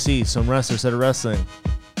excited to see some wrestlers that are wrestling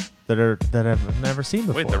that I've never seen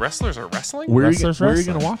before. Wait, the wrestlers are wrestling? Where are you wrestling.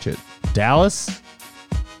 going to watch it? Dallas?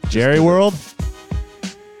 Jerry World?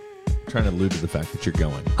 Trying to allude to the fact that you're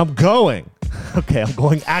going. I'm going. Okay, I'm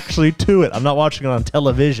going actually to it. I'm not watching it on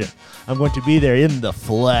television. I'm going to be there in the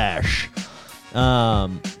flesh,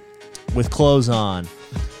 with clothes on,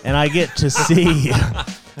 and I get to see.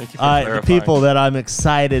 Thank you for The clarifying. people that I'm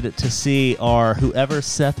excited to see are whoever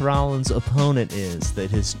Seth Rollins' opponent is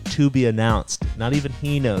that is to be announced. Not even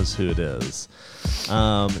he knows who it is.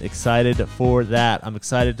 Excited for that. I'm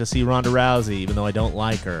excited to see Ronda Rousey, even though I don't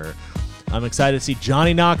like her. I'm excited to see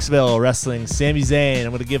Johnny Knoxville wrestling Sami Zayn.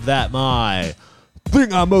 I'm going to give that my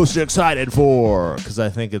thing I'm most excited for because I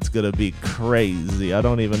think it's going to be crazy. I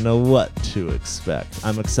don't even know what to expect.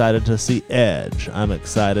 I'm excited to see Edge. I'm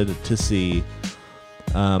excited to see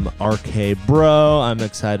RK Bro. I'm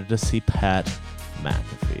excited to see Pat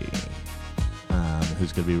McAfee.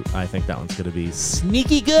 who's going to be. I think that one's going to be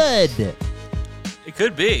sneaky good. It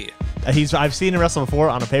could be. I've seen him wrestle before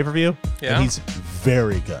on a pay-per-view, Yeah? and he's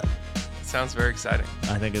very good. Sounds very exciting.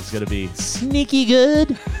 I think it's going to be sneaky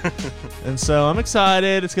good. And so I'm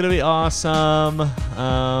excited. It's going to be awesome.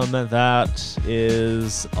 That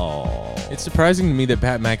is all. It's surprising to me that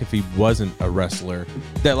Pat McAfee wasn't a wrestler.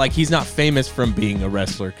 That like he's not famous from being a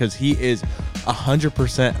wrestler because he is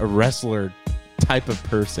 100% a wrestler type of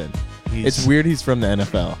person. It's weird he's from the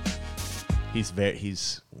NFL. He's going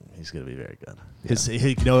to be very good.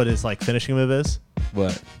 You know what his like finishing move is?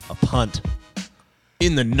 What? A punt.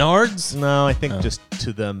 In the nards? No, I think just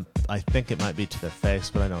to them. I think it might be to their face,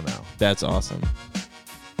 but I don't know. That's awesome.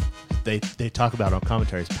 They talk about on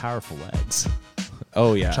commentaries powerful legs.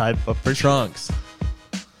 Oh yeah. Trunks.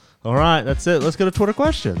 All right, that's it. Let's go to Twitter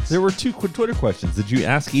questions. There were 2 Twitter questions. Did you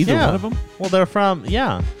ask either one of them? Well, they're from Which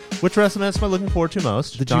WrestleMania am I looking forward to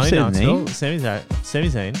most? Did you say the name? Sami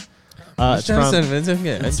Zayn. It's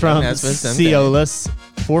from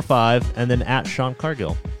Ceolus45 and then at Sean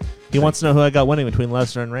Cargill. He wants to know who I got winning between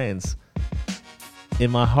Lesnar and Reigns. In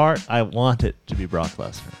my heart, I want it to be Brock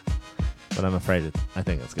Lesnar. But I'm afraid I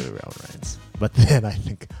think it's going to be Roman Reigns. But then I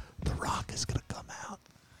think The Rock is going to come out.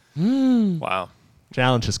 Wow.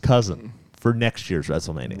 Challenge his cousin for next year's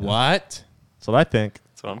WrestleMania. What? That's what I think.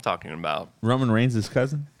 That's what I'm talking about. Roman Reigns'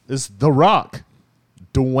 cousin? Is The Rock.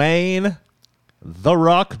 Dwayne The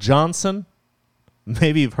Rock Johnson.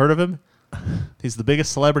 Maybe you've heard of him. He's the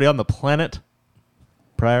biggest celebrity on the planet.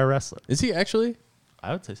 Prior wrestler. Is he actually?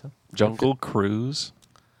 I would say so. Jungle Cruise.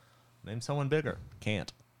 Name someone bigger.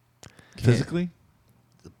 Can't. Physically?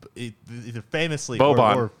 Either famously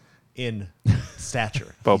Boban. or in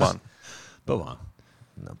stature. Boban. No,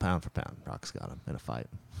 pound for pound. Rock's got him in a fight.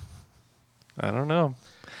 I don't know.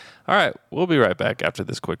 All right, we'll be right back after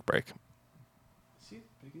this quick break.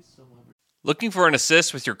 Looking for an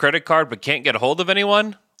assist with your credit card but can't get a hold of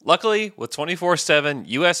anyone? Luckily, with 24/7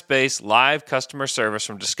 US-based live customer service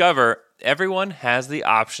from Discover, everyone has the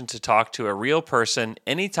option to talk to a real person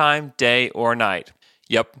anytime, day or night.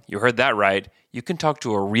 Yep, you heard that right. You can talk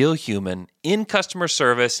to a real human in customer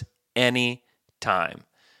service anytime.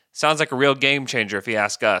 Sounds like a real game changer if you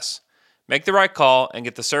ask us. Make the right call and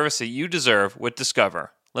get the service that you deserve with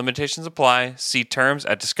Discover. Limitations apply. See terms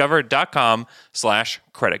at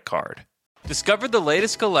discover.com/creditcard. Discover the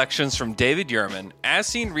latest collections from David Yurman, as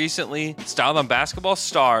seen recently, styled on basketball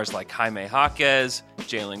stars like Jaime Jaquez,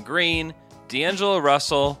 Jalen Green, D'Angelo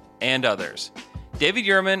Russell, and others. David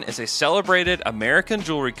Yurman is a celebrated American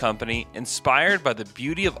jewelry company inspired by the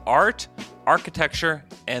beauty of art, architecture,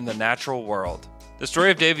 and the natural world. The story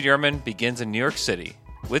of David Yurman begins in New York City,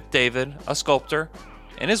 with David, a sculptor,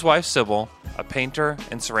 and his wife Sybil, a painter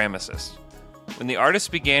and ceramicist. When the artists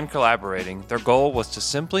began collaborating, their goal was to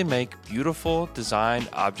simply make beautiful, designed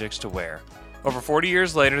objects to wear. Over 40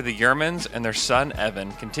 years later, the Yurmans and their son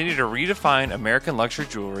Evan continue to redefine American luxury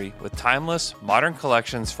jewelry with timeless, modern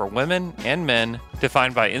collections for women and men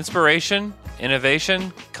defined by inspiration,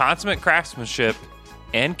 innovation, consummate craftsmanship,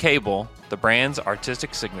 and Cable, the brand's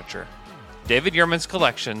artistic signature. David Yurman's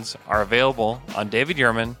collections are available on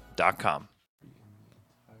davidyurman.com.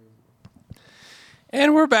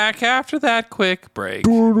 And we're back after that quick break.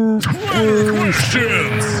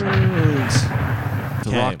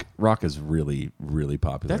 Rock is really, really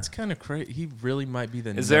popular. That's kind of crazy. He really might be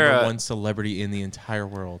the Is there number a- one celebrity in the entire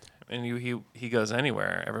world. And he goes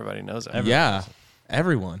anywhere. Everybody knows him. Yeah.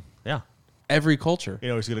 Everyone. Yeah. Every culture. You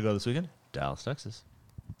know where he's going to go this weekend? Dallas, Texas.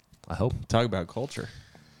 I hope. Talk about culture.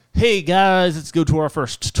 Hey, guys, let's go to our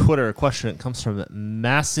first Twitter question. It comes from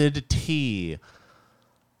Macid T,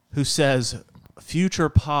 who says, future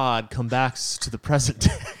pod come back to the present day.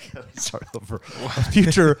 Start over.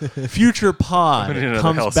 Future pod Putting another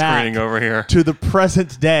comes hell back screening over here. to the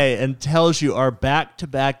present day and tells you our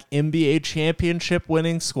back-to-back NBA championship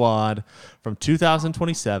winning squad from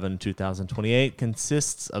 2027-2028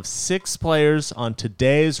 consists of 6 players on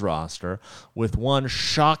today's roster with 1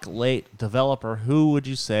 shock late developer. Who would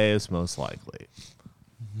you say is most likely?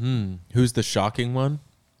 Who's the shocking one?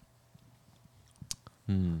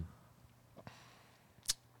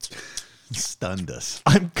 Stunned us.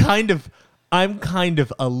 I'm kind of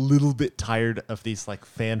a little bit tired of these like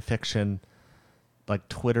fan fiction, like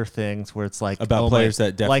Twitter things where it's like About players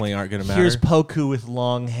that definitely aren't gonna Here's matter? Poku with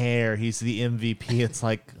long hair. He's the MVP. It's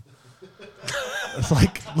like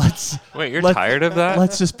let's Wait, you're let's- tired of that?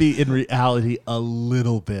 Let's just be in reality a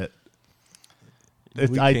little bit.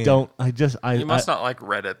 We I can't. don't. You must not like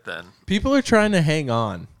Reddit then. People are trying to hang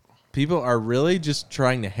on. People are really just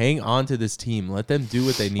trying to hang on to this team. Let them do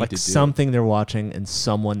what they need like to do. something they're watching and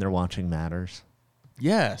someone they're watching matters.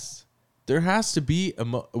 Yes. There has to be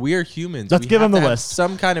we are humans. Let's We give have him the to have list.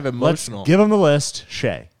 Some kind of emotional. Let's give him the list.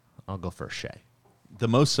 Shay. I'll go first. Shay. The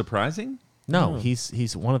most surprising? No,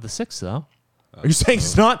 he's one of the 6 though. Are you saying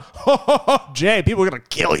it's not? Jay, people are gonna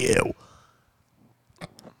kill you.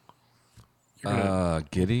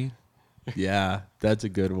 Giddy. Yeah, that's a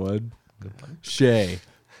good one. Shay,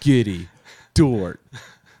 Giddy, Dort,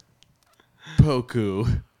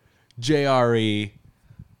 Poku, JRE.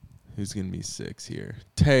 Who's going to be 6 here?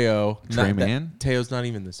 Teo. Trey Man? Teo's not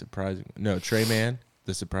even the surprising one. No, Trey Man,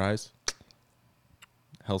 the surprise.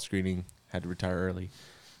 Health screening, had to retire early.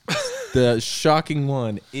 The shocking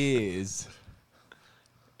one is...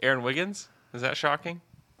 Aaron Wiggins? Is that shocking?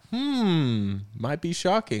 Might be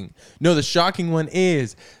shocking. No, the shocking one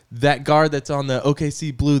is that guard that's on the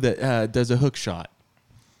OKC Blue that does a hook shot.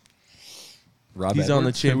 Rob He's on the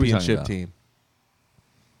Edwards? Who are we talking championship about? team.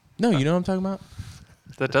 No, you know what I'm talking about?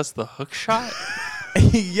 That does the hook shot?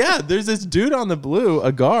 Yeah, there's this dude on the Blue,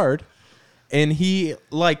 a guard, and he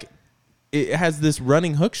it has this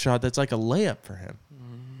running hook shot that's like a layup for him.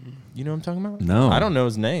 You know what I'm talking about? No. I don't know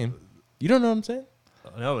his name. You don't know what I'm saying?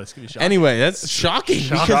 No, it's gonna be shocking. Anyway, that's shocking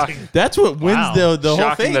because Shocking. that's what wins Wow. the whole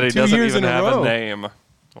Shocking thing. that he 2 doesn't years even in a have row. a name.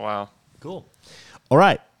 Wow. Cool. All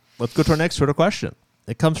right, let's go to our next Twitter question.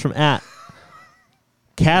 It comes from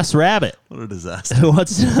 @Cass Rabbit. What a disaster. Who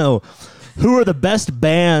wants to know who are the best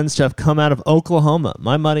bands to have come out of Oklahoma?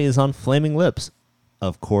 My money is on Flaming Lips,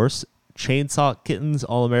 of course. Chainsaw Kittens,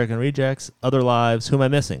 All American Rejects, Other Lives. Who am I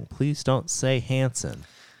missing? Please don't say Hanson.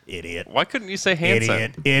 Idiot. Why couldn't you say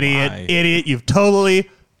Hanson? Idiot. You've totally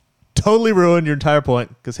ruined your entire point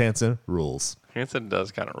because Hanson rules. Hanson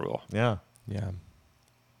does kind of rule. Yeah. Yeah,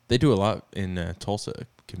 they do a lot in Tulsa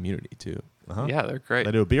community too. Uh-huh. Yeah, they're great.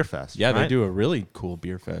 They do a beer fest. Yeah, they right? do a really cool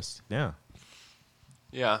beer fest. Yeah.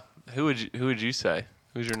 Yeah. Who would you say?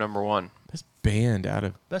 Who's your number one? Best band out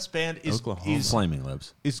of Best band is Oklahoma. Flaming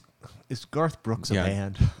Lips. is Garth Brooks a Yeah.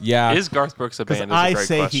 band? yeah. Is Garth Brooks a Because band? Is a I great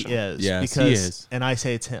say question. he is. Yes, he because, is. And I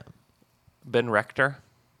say it's him. Ben Rector.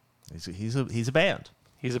 He's a band.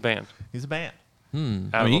 He's a band. He's a band. Out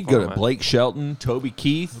I of mean, you can go to Oklahoma. Blake Shelton, Toby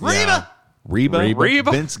Keith, Reba!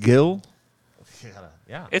 Reba, Vince Gill.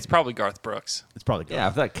 Yeah. It's probably Garth Brooks. It's probably good. Yeah,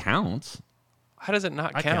 if that counts. How does it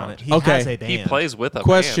not I count? count it. He Okay. has a band. He plays with a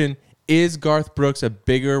Question: is Garth Brooks a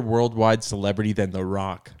bigger worldwide celebrity than The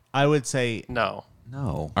Rock? I would say band. No.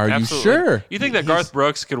 No. Are Absolutely. you sure? You think that Garth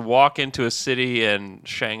Brooks could walk into a city in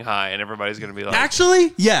Shanghai and everybody's going to be like,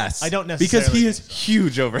 Actually, yes. I don't because necessarily he think is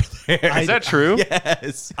huge over there. is that true?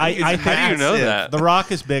 yes. I How do you know that? The Rock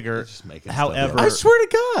is bigger. making However, I swear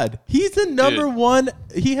to God, he's the number Dude. one.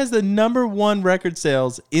 He has the number one record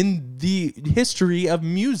sales in the history of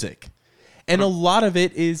music, and a lot of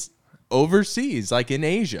it is overseas, like in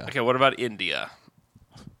Asia. Okay, what about India?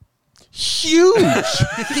 Huge,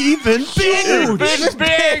 even bigger. Even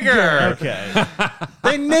bigger. okay.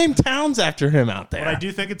 They name towns after him out there. But I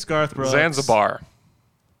do think it's Garth Brooks. Zanzibar.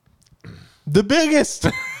 The biggest.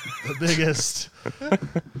 the biggest.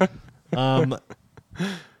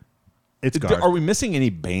 It's Garth. Are we missing any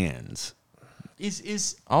bands?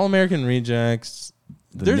 Is All American Rejects.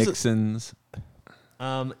 The There's a- Nixons.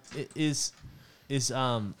 is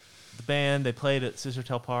the band they played at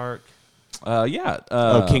Scissortail Park?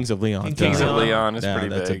 Yeah. Kings of Leon. Kings King of of Leon is Yeah, pretty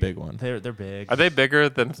that's big. a big one. They're big. Are they bigger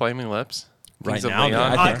than Flaming Lips? Right Kings of now,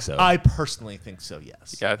 Leon? I think so. I personally think so.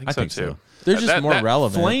 Yes. Yeah, I think I so think too. so. They're just That- more that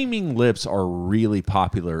relevant. Flaming Lips are really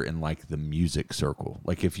popular in like the music circle.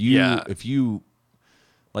 Like if you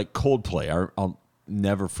like Coldplay, I'll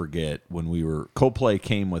never forget when Coldplay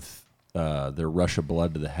came with their Rush of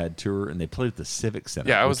Blood to the Head tour and they played at the Civic Center.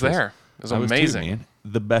 Yeah, I was which there. It was I too, amazing. man.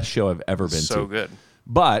 The best show I've ever been to. So good.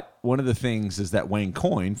 But one of the things is that Wayne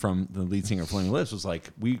Coyne, from the lead singer of Flaming Lips, was like,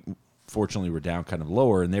 we fortunately were down kind of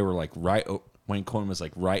lower, and they were like Wayne Coyne was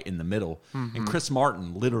like right in the middle, and Chris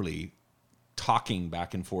Martin literally talking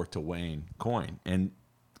back and forth to Wayne Coyne, and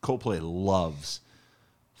Coldplay loves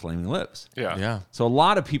Flaming Lips. Yeah. Yeah. So a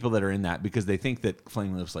lot of people that are in that because they think that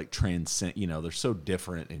Flaming Lips like transcend, they're so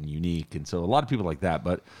different and unique, and so a lot of people like that.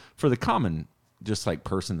 But for the common, just like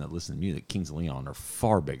person that listens to music, Kings of Leon are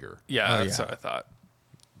far bigger. Yeah, that's what I thought.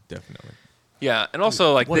 Definitely. Yeah, and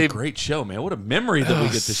also like What a they've great show, man! What a memory that we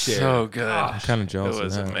get to share. so good. I'm kind of jealous It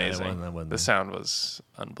was of that. amazing. That wasn't The sound was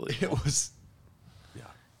unbelievable. It was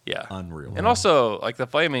Yeah, unreal. And also, like the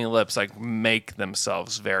Flaming Lips, like make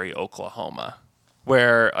themselves very Oklahoma,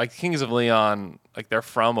 where like Kings of Leon, like they're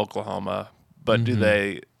from Oklahoma, but do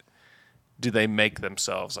they make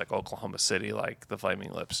themselves like Oklahoma City, like the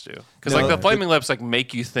Flaming Lips do? Because like the Flaming Lips, like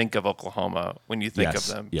make you think of Oklahoma when you think Yes,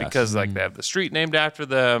 of them, yes. because like they have the street named after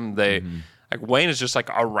them. They like Wayne is just like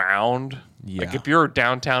around Like if you're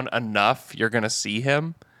downtown enough, you're gonna see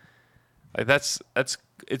him. Like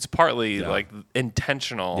it's partly like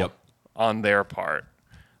intentional on their part,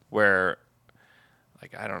 where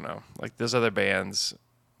like I don't know, like those other bands,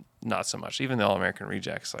 not so much. Even the All American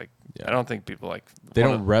Rejects, like I don't think people like They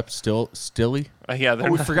don't rep Stilly. Yeah,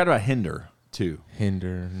 we forgot about Hinder too.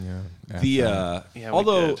 Hinder, yeah.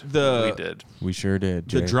 We did. We sure did.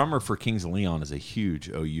 The Jay. drummer for Kings of Leon is a huge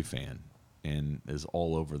OU fan and is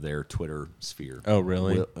all over their Twitter sphere. Oh,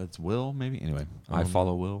 really? It's Will, maybe? Anyway, I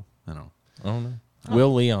follow Will. I don't know.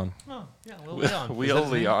 Will Leon. Oh, yeah, Will Leon. Will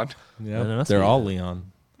Leon. Yeah, they're all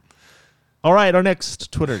Leon. All right, our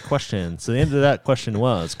next Twitter question. So the end of that question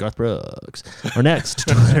was Garth Brooks. Our next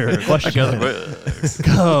Twitter question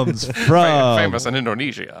comes from famous in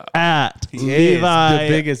Indonesia. at The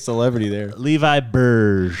biggest celebrity there. Levi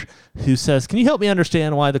Burge, who says, "Can you help me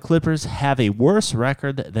understand why the Clippers have a worse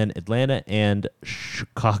record than Atlanta and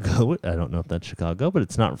Chicago?" I don't know if that's Chicago, but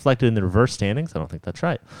it's not reflected in the reverse standings. I don't think that's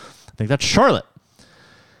right. I think that's Charlotte.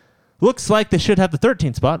 Looks like they should have the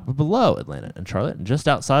 13th spot, but below Atlanta and Charlotte, and just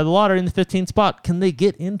outside the lottery in the 15th spot. Can they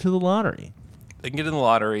get into the lottery? They can get in the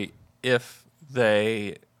lottery if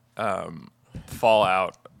they fall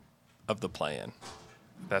out of the play-in.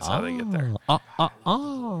 That's how they get there.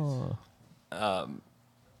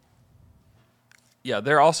 Yeah,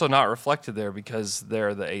 they're also not reflected there because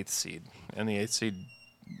they're the 8th seed, and the 8th seed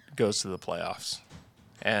goes to the playoffs.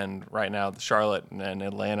 And right now, Charlotte and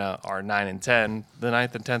Atlanta are 9 and 10. The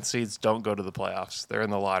 9th and 10th seeds don't go to the playoffs. They're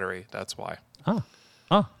in the lottery. That's why.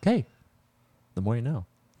 Okay. The more you know.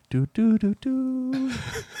 Do.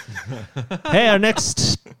 Hey, our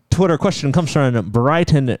next Twitter question comes from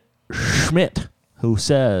Brighton Schmidt, who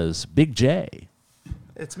says, "Big J,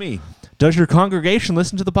 It's me. does your congregation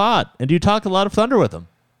listen to the pod? And do you talk a lot of Thunder with them?"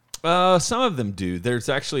 Some of them do. There's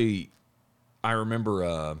actually, I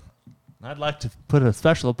remember... I'd like to put a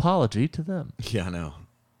special apology to them. Yeah, I know.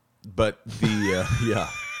 But the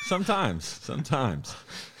sometimes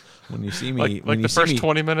when you see me, like the first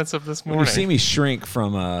 20 minutes of this morning, when you see me shrink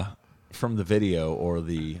from the video or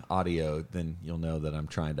the audio, then you'll know that I'm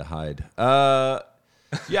trying to hide.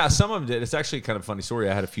 Yeah, some of them did. It's actually kind of a funny story.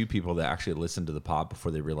 I had a few people that actually listened to the pod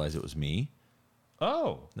before they realized it was me.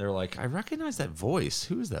 Oh. They're like, I recognize that voice.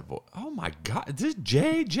 Who is that voice? Oh my God, is this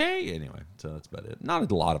J? Anyway, so that's about it.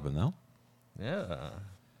 Not a lot of them though. Yeah.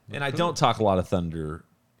 And I don't talk a lot of Thunder.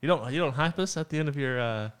 You don't hype us at the end of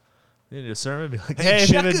your sermon? Be like, Hey,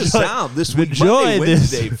 check us out this week, Monday,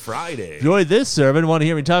 Wednesday, Friday. Enjoy this sermon. Want to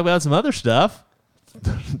hear me talk about some other stuff?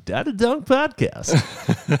 Data Dunk Podcast.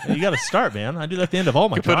 Hey, you got to start, man. I do that at the end of all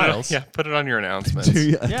my trials. Put it on your announcements. At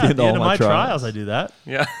the end of my trials, I do that.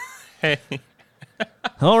 Yeah. Hey.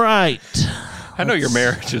 All right. I know your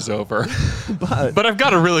marriage is over, but I've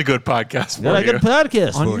got a really good podcast for you. I got a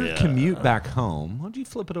podcast on for your you. commute back home. Why don't you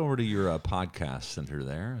flip it over to your podcast center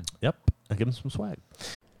there? Yep. I give him some swag.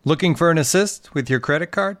 Looking for an assist with your credit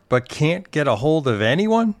card, but can't get a hold of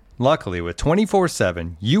anyone? Luckily, with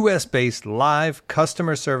 24/7 U.S.-based live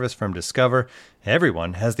customer service from Discover,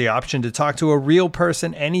 everyone has the option to talk to a real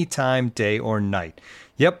person anytime, day or night.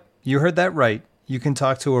 Yep, you heard that right. You can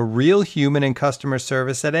talk to a real human in customer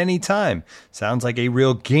service at any time. Sounds like a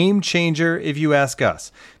real game changer if you ask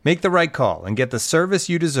us. Make the right call and get the service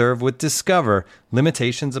you deserve with Discover.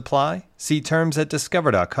 Limitations apply. See terms at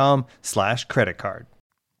discover.com/creditcard.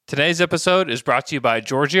 Today's episode is brought to you by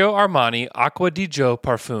Giorgio Armani Acqua di Gio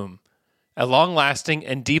Parfum, a long-lasting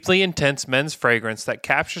and deeply intense men's fragrance that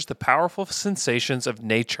captures the powerful sensations of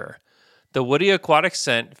nature. The woody aquatic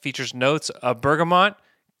scent features notes of bergamot,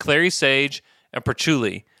 clary sage, and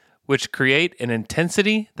patchouli, which create an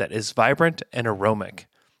intensity that is vibrant and aromatic.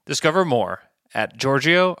 Discover more at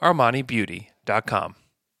GiorgioArmaniBeauty.com.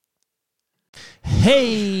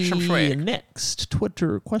 Hey, next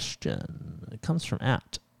Twitter question. It comes from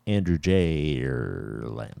at Andrew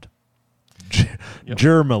Jerland.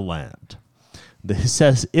 Germaland. He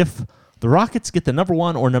says, if the Rockets get the number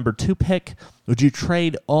 1 or number 2 pick, would you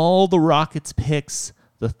trade all the Rockets picks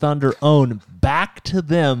the Thunder own back to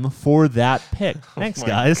them for that pick? Thanks,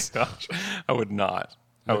 guys. Gosh, I would not.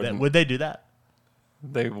 Would they do that?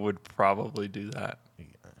 They would probably do that.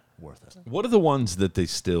 Worth it. What are the ones that they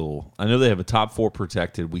still... I know they have a top 4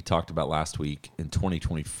 protected we talked about last week in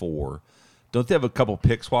 2024. Don't they have a couple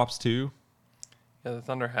pick swaps too? Yeah, the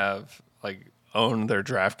Thunder have owned their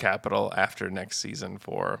draft capital after next season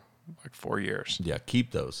for 4 years. Yeah,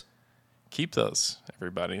 keep those. Keep those,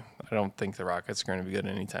 everybody. I don't think the Rockets are going to be good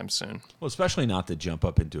anytime soon. Well, especially not to jump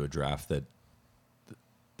up into a draft that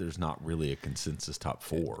there's not really a consensus top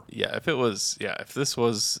 4. Yeah, if this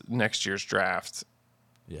was next year's draft,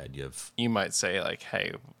 yeah, you might say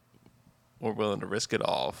hey, we're willing to risk it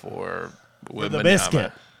all for the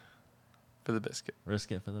biscuit. For the biscuit.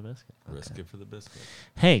 Risk it for the biscuit. Risk it for the biscuit.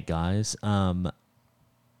 Hey guys,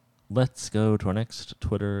 let's go to our next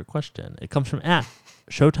Twitter question. It comes from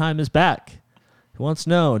 @Showtime is back. He wants to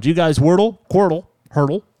know: do you guys Wordle, Quirtle,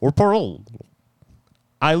 Hurdle, or Pearl?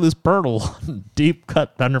 I lose Purtle. Deep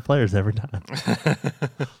cut Thunder players every time.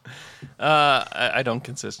 I don't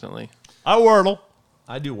consistently. I Wordle.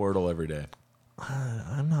 I do Wordle every day.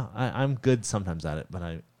 I'm not. I'm good sometimes at it, but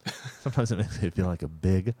sometimes it makes me feel like a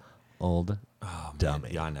big old dummy.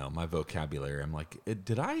 Yeah, I know. My vocabulary. I'm like,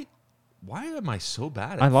 why am I so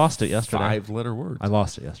bad at I lost it yesterday. 5-letter words? I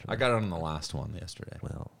lost it yesterday. I got it on the last one yesterday.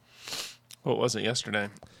 Well, What was it yesterday?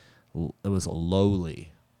 it was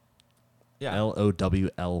lowly. Yeah.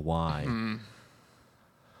 Lowly.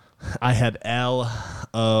 I had L,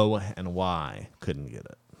 O, and Y. Couldn't get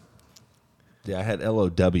it. Yeah, I had LOW.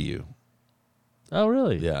 Oh,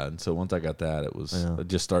 really? Yeah, and so once I got that, it was Yeah. I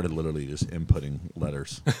just started literally just inputting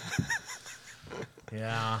letters.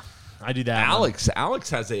 Yeah. I do that. Alex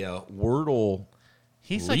has a Wordle.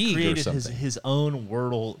 He's like league or created something. his own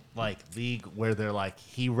Wordle like league where they're like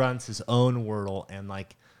he runs his own Wordle and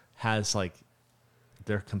like has like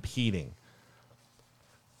they're competing.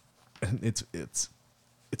 And it's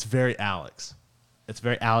very Alex. It's a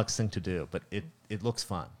very Alex thing to do, but it looks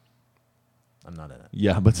fun. I'm not in it.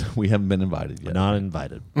 Yeah, but we haven't been invited yet. We're not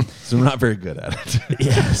invited. So we're not very good at it.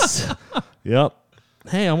 Yes. Yep.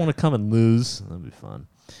 Hey, I want to come and lose. That'd be fun.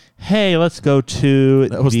 Hey, let's go to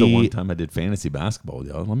That was the one time I did fantasy basketball with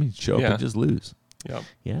y'all. Let me show up Yeah. and just lose. Yep.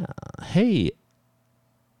 Yeah. Hey,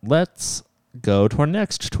 let's go to our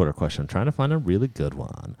next Twitter question. I'm trying to find a really good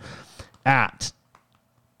one.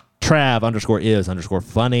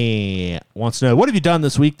 @Trav_is_funny wants to know, what have you done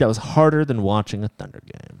this week that was harder than watching a Thunder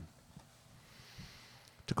game?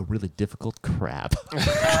 Took a really difficult crap.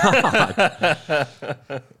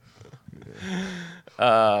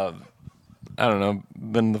 I don't know.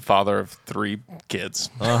 Been the father of 3 kids.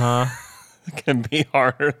 Uh-huh. Can be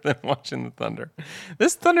harder than watching the Thunder.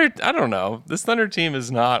 This Thunder, I don't know. This Thunder team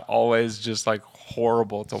is not always just like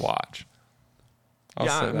horrible to watch. I'll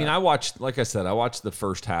say I mean, that. I watched the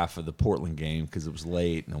first half of the Portland game because it was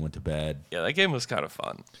late and I went to bed. Yeah, that game was kind of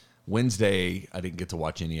fun. Wednesday, I didn't get to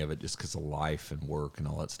watch any of it just because of life and work and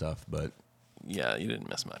all that stuff. But Yeah, you didn't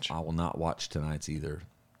miss much. I will not watch tonight's either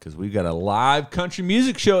because we've got a live country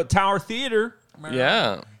music show at Tower Theater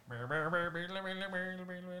Yeah.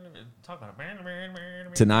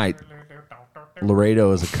 tonight.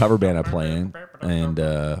 Laredo is a cover band I'm playing, and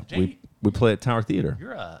we play at Tower Theater.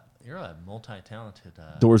 You're a multi-talented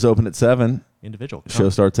Doors open at 7. individual. Show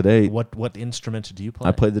starts at 8. What instrument do you play?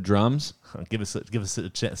 I play the drums. Give us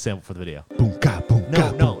a sample for the video. Boom, ka, boom,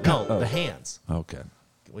 ka, No, boom, ka. the hands. Okay.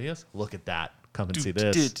 Will you just look at that? Come and see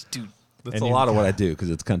this. That's And a you- lot of what I do because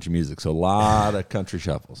it's country music. So a lot of country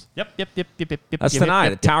shuffles. Yep. That's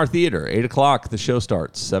tonight at Tower Theater, 8 o'clock. The show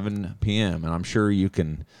starts, 7 p.m. And I'm sure you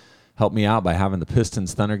can help me out by having the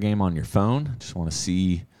Pistons Thunder game on your phone. Just want to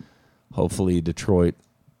see, hopefully, Detroit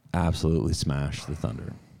absolutely smash the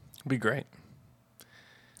Thunder. Be great.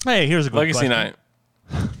 Hey, here's a good Legacy question. night.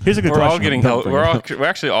 Here's a good We're question. all getting health. We're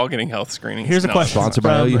actually all getting health screenings. Here's a No, question. Sponsored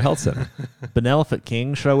by From- OU Health Center. Benelephant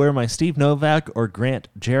King, should I wear my Steve Novak or Grant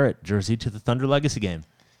Jarrett jersey to the Thunder Legacy game?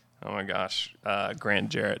 Oh my gosh, Grant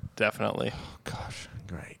Jarrett definitely. Gosh,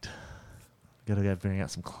 great. Gotta bring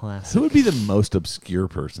out some classics. Who would be the most obscure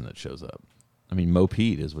person that shows up? I mean, Mo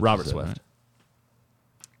Pete is what Robert you said, Swift. right?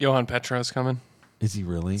 Johan Petro's coming. Is he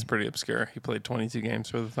really? It's pretty obscure. He played 22 games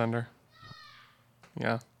for the Thunder.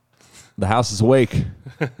 Yeah. The house is awake.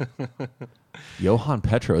 Johan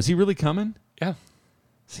Petro. Is he really coming? Yeah.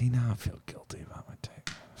 See, now I feel guilty about my take.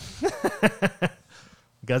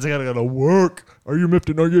 Guys, I gotta go to work. Are you miffed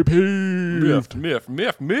and are you peeved?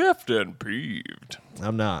 Miffed and peeved.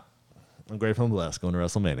 I'm not. I'm grateful and blessed going to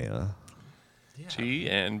WrestleMania. G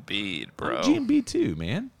and B, bro. G&B too,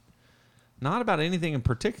 man. Not about anything in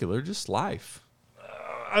particular, just life.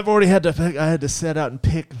 I've already had to pick. I had to set out and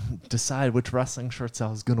decide which wrestling shirts I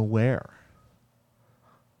was gonna wear.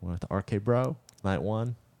 Went with the RK Bro, night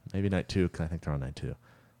 1, maybe night 2, because I think they're on night 2.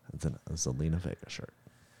 It's a Zelina Vega shirt.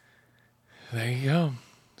 There you go.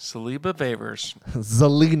 Saliba Favors.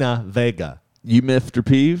 Zelina Vega. You miffed or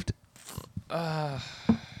peeved? Bye,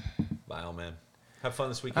 old man. Have fun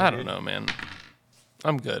this weekend. I don't know, man.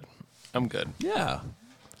 I'm good. Yeah.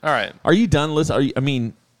 All right. Are you done? Listen,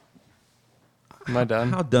 Am I done?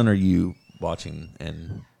 how done are you watching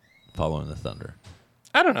and following the Thunder?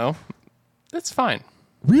 I don't know. It's fine.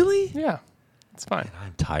 Really? Yeah. It's fine.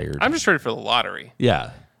 I'm tired. I'm just ready for the lottery.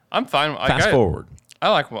 yeah. I'm fine. Fast forward. I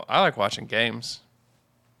like watching games.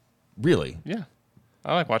 Really? Yeah,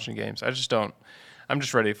 I like watching games. I'm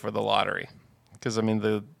just ready for the lottery because I mean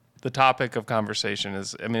the topic of conversation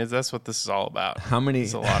is, I mean, that's what this is all about. How many?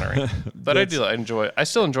 It's a lottery. But I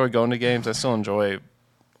still enjoy going to games. I still enjoy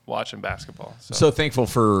watching basketball. So thankful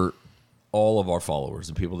for all of our followers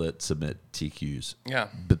and people that submit TQs. Yeah.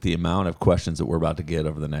 But the amount of questions that we're about to get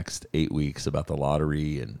over the next 8 weeks about the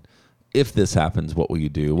lottery and if this happens, what will you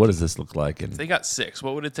do? What does this look like? And if they got 6,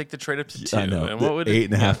 what would it take to trade up to 2? I know, And what would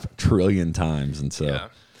 8.5 trillion times. And so Yeah.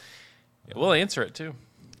 We'll answer it too.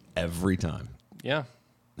 every time. Yeah.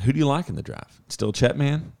 Who do you like in the draft? Still Chet,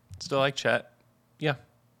 man? Still like Chet. Yeah.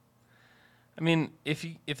 I mean, if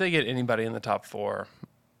they get anybody in the top 4,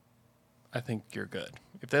 I think you're good.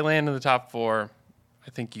 If they land in the top 4,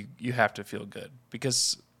 I think you have to feel good.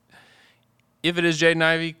 Because if it is Jaden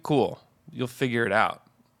Ivey, cool. You'll figure it out.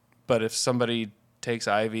 But if somebody takes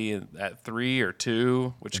Ivy at 3 or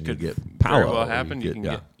 2, which And could you get very Paolo, well or happen, you can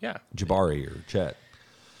get Jabari or Chet.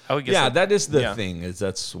 I would guess Yeah, that is the yeah. thing. Is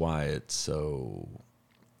that's why it's so.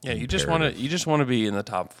 Yeah, you just want to be in the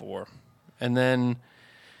top 4, and then.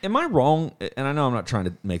 Am I wrong? And I know I'm not trying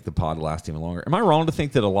to make the pod last even longer. Am I wrong to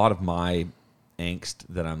think that a lot of my angst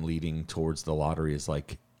that I'm leading towards the lottery is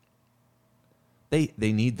like they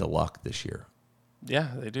need the luck this year? Yeah,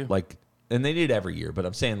 they do. Like, and they need it every year. But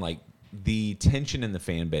I'm saying like the tension in the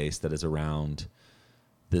fan base that is around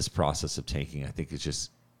this process of tanking, I think is just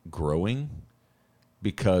growing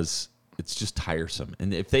because it's just tiresome.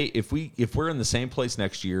 And if we're in the same place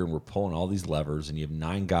next year and we're pulling all these levers and you have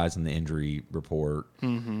 9 guys in the injury report,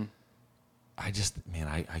 I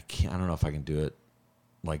can't. I don't know if I can do it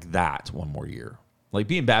like that one more year. Like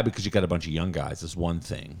being bad because you got a bunch of young guys is one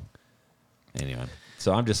thing. Anyway,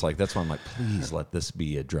 so I'm just like, that's why I'm like, please let this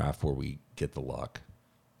be a draft where we get the luck.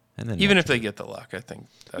 And then even if they get the luck, I think.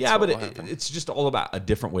 That's yeah, what but will happen. it's just all about a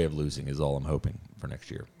different way of losing is all I'm hoping for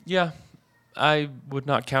next year. Yeah, I would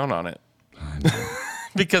not count on it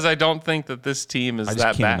because I don't think that this team is I that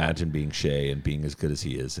just can't bad. imagine being Shea and being as good as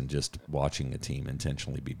he is and just watching a team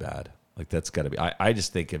intentionally be bad. Like that's got to be. I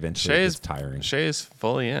just think eventually it's tiring. Shea is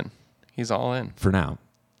fully in. He's all in for now.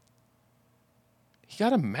 He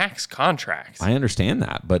got a max contract. I understand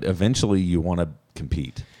that, but eventually you want to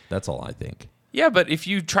compete. That's all I think. Yeah, but if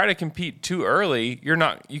you try to compete too early,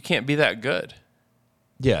 you can't be that good.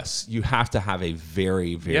 Yes, you have to have a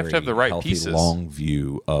very, very have to have the right healthy, pieces. long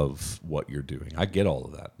view of what you're doing. I get all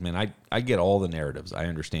of that. Man, I get all the narratives. I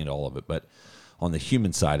understand all of it. But on the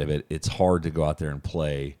human side of it, it's hard to go out there and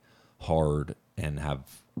play hard and have.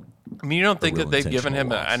 I mean, you don't think real that they've given him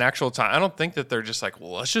intentional loss. an actual time. I don't think that they're just like,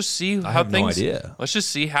 well, let's just see I how have no things. idea. Let's just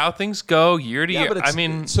see how things go year to year. but I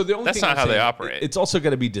mean, so the only that's thing not I'm how they saying, operate. It's also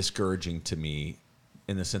going to be discouraging to me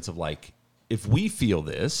in the sense of like, if we feel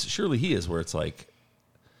this, surely he is, where it's like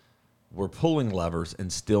we're pulling levers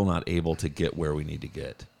and still not able to get where we need to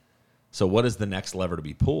get. So what is the next lever to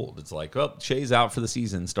be pulled? It's like, oh, Shea's out for the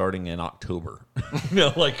season starting in October.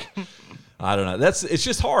 Like I don't know. It's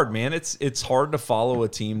just hard, man. It's hard to follow a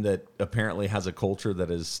team that apparently has a culture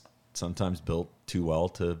that is sometimes built too well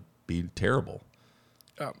to be terrible.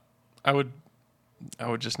 I would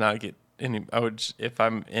just not get any. If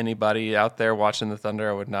I'm anybody out there watching the Thunder,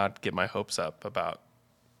 I would not get my hopes up about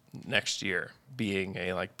next year being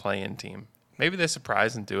a like play-in team. Maybe they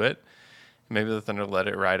surprise and do it. Maybe the Thunder let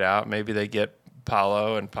it ride out. Maybe they get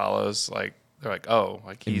Paolo and Paolo's like they're like, oh,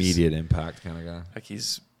 like he's immediate impact kind of guy. Like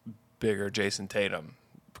he's bigger Jason Tatum.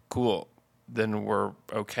 Cool. Then we're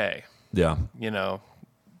okay. Yeah. You know,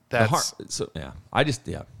 that's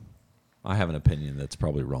I have an opinion that's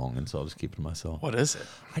probably wrong, and so I'll just keep it to myself. What is it?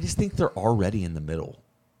 I just think they're already in the middle.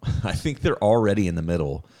 I think they're already in the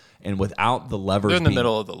middle, and without the levers, they're in the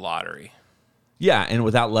middle of the lottery. Yeah, and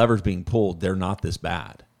without levers being pulled, they're not this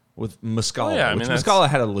bad. With Muscala, which Muscala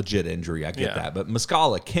had a legit injury, I get that, but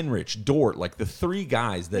Muscala, Kenrich, Dort, like the 3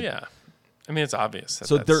 guys that. Yeah, I mean it's obvious.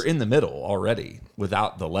 So they're in the middle already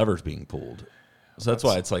without the levers being pulled. So that's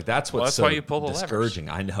why it's like that's what's so why you pull the discouraging.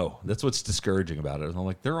 I know that's what's discouraging about it. I'm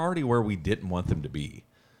like they're already where we didn't want them to be.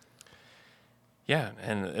 Yeah,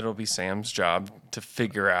 and it'll be Sam's job to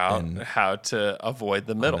figure out how to avoid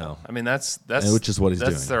the middle. I mean that's which is what he's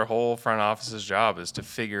doing. That's their whole front office's job is to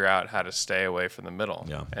figure out how to stay away from the middle.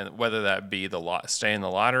 Yeah, and whether that be stay in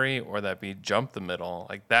the lottery or that be jump the middle,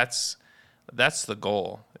 like that's the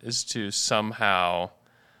goal is to somehow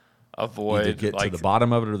avoid either get to the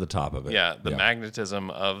bottom of it or the top of it. Yeah, the magnetism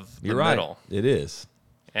of the You're right. middle. It is,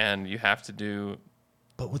 and you have to do.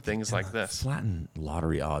 But with things like this, flattened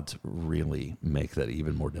lottery odds really make that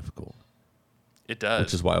even more difficult. It does,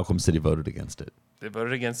 which is why Oklahoma City voted against it. They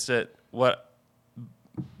voted against it.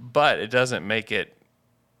 But it doesn't make it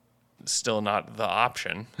still not the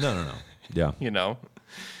option. No. Yeah. You know?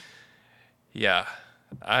 Yeah.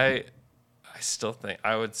 I still think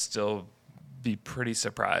I would still be pretty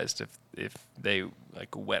surprised if they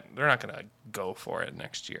like went. They're not going to go for it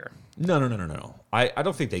next year. No. I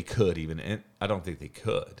don't think they could even. I don't think they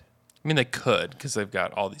could. I mean, they could because they've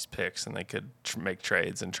got all these picks and they could make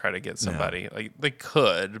trades and try to get somebody. Like they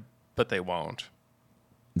could, but they won't.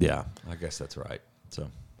 Yeah, I guess that's right. So,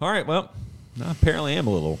 all right, well, apparently I'm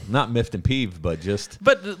a little not miffed and peeved, but just.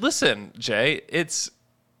 But listen, Jay, it's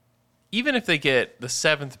even if they get the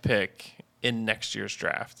 7th pick in next year's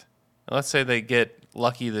draft. Let's say they get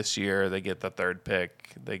lucky this year, they get the 3rd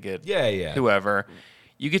pick, they get whoever.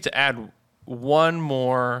 You get to add one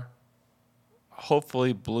more,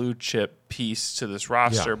 hopefully blue chip piece to this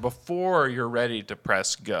roster before you're ready to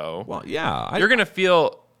press go. Well, yeah, you're gonna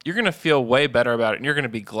feel way better about it, and you're gonna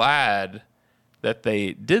be glad that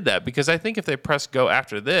they did that, because I think if they press go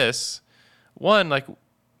after this, one, like,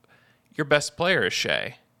 your best player is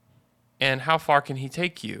Shea, and how far can he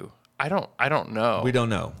take you? I don't know. We don't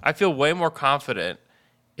know. I feel way more confident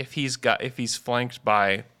if he's flanked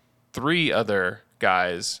by 3 other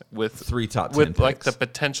guys with 3 top 10 with picks. Like the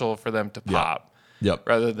potential for them to pop. Yep.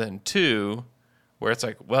 Rather than 2, where it's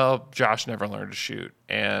like, well, Josh never learned to shoot,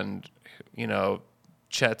 and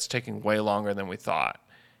Chet's taking way longer than we thought.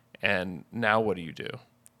 And now what do you do?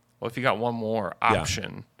 Well, if you got one more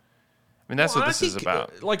option, I mean, that's what this is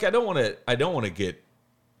about. Like, I don't want to get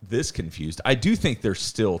this confused. I do think they're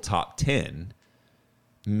still top 10,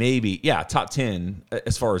 maybe. Yeah, top 10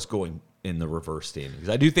 as far as going in the reverse standings.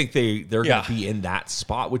 I do think they're going to be in that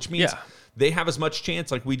spot, which means they have as much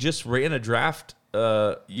chance. Like, we just ran a draft.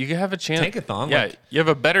 You have a chance. Tankathon. Yeah, you have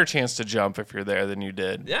a better chance to jump if you're there than you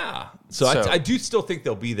did. Yeah. So I do still think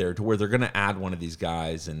they'll be there to where they're going to add one of these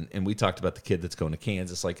guys. And we talked about the kid that's going to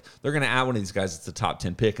Kansas. Like, they're going to add one of these guys that's the top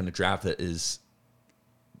 10 pick in a draft that is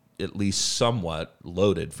at least somewhat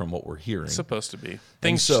loaded from what we're hearing. It's supposed to be.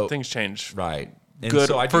 Things change. Right. And good,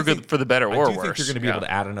 so I for the better or worse. I do think you're going to be able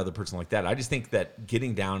to add another person like that. I just think that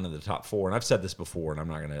getting down to the top 4, and I've said this before, and I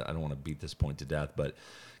don't want to beat this point to death, but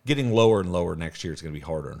getting lower and lower next year is going to be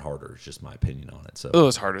harder and harder. It's just my opinion on it. So it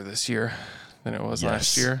was harder this year than it was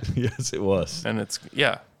last year. Yes, it was. And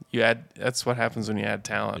that's what happens when you add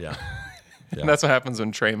talent. Yeah. And that's what happens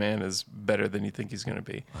when Trey Mann is better than you think he's going to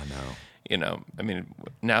be. I know. I mean,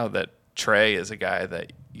 now that Trey is a guy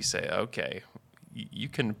that you say, okay, you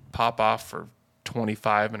can pop off for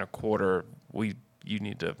 25 and a quarter. You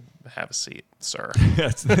need to have a seat, sir.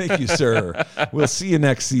 Yes, thank you, sir. We'll see you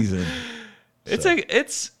next season. It's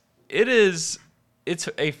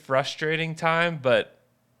a frustrating time, but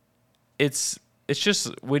it's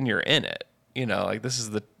just when you're in it, like this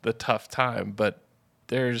is the tough time, but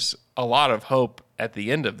there's a lot of hope at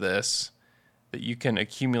the end of this that you can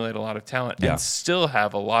accumulate a lot of talent and still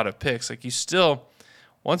have a lot of picks. Like, you still,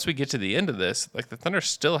 once we get to the end of this, like, the Thunder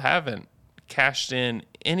still haven't cashed in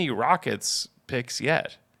any Rockets picks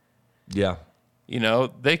yet. Yeah.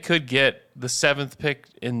 They could get the 7th pick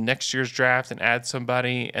in next year's draft and add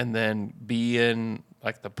somebody and then be in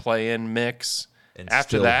like the play-in mix and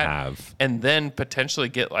after that, and then potentially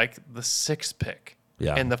get like the 6th pick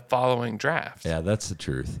in the following draft. Yeah, that's the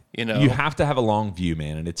truth. You have to have a long view,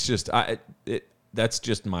 man, and it's just that's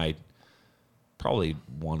just probably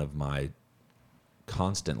one of my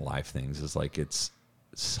constant life things is like it's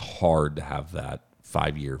hard to have that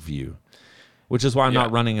 5-year view. Which is why I'm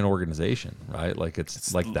not running an organization, right? Like,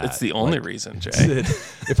 it's like that. It's the only reason, Jay.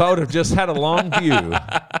 If I would have just had a long view,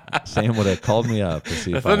 Sam would have called me up to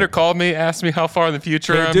see if Thunder called me, asked me how far in the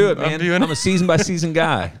future I'm do it, man. I'm a season-by-season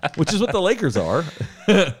guy, which is what the Lakers are.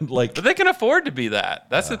 But they can afford to be that.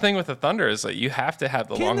 That's the thing with the Thunder is that you have to have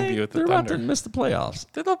the long view with the They're Thunder. about to miss the playoffs.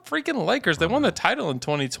 They're the freaking Lakers. They won the title in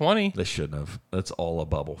 2020. They shouldn't have. That's all a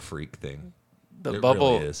bubble freak thing. The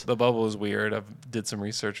bubble is weird. I did some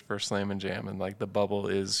research for Slam and Jam, and like the bubble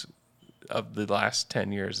is of the last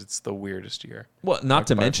 10 years, it's the weirdest year. Well, not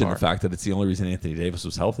to mention the fact that it's the only reason Anthony Davis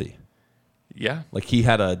was healthy. Yeah, like he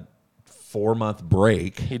had a 4-month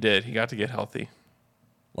break. He did. He got to get healthy.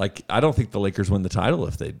 Like, I don't think the Lakers win the title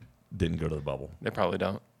if they didn't go to the bubble. They probably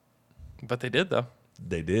don't, but they did though.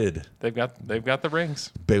 They did. They've got the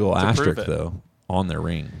rings. Big ol' asterisk though on their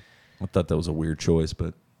ring. I thought that was a weird choice,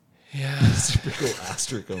 but. Yeah. It's a big old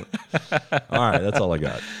asterisk on it. All right, that's all I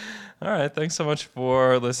got. All right, thanks so much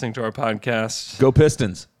for listening to our podcast. Go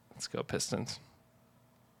Pistons. Let's go Pistons.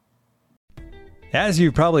 As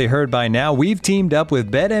you've probably heard by now, we've teamed up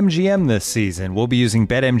with BetMGM this season. We'll be using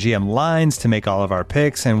BetMGM lines to make all of our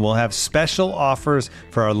picks, and we'll have special offers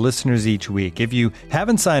for our listeners each week. If you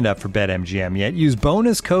haven't signed up for BetMGM yet, use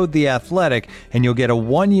bonus code The Athletic, and you'll get a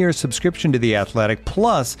 1-year subscription to The Athletic,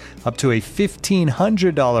 plus up to a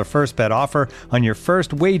 $1,500 first bet offer on your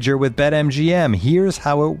first wager with BetMGM. Here's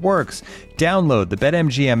how it works. Download the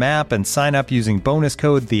BetMGM app and sign up using bonus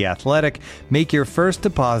code The Athletic. Make your first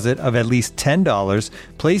deposit of at least $10.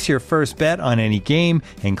 Place your first bet on any game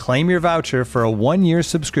and claim your voucher for a 1-year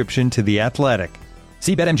subscription to The Athletic.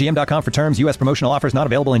 See BetMGM.com for terms. U.S. promotional offers not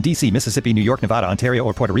available in D.C., Mississippi, New York, Nevada, Ontario,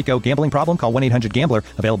 or Puerto Rico. Gambling problem? Call 1-800-GAMBLER.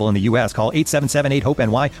 Available in the U.S. Call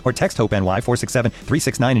 877-8-HOPE-NY or text HOPE-NY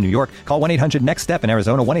 467-369 in New York. Call 1-800-NEXT-STEP in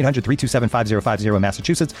Arizona. 1-800-327-5050 in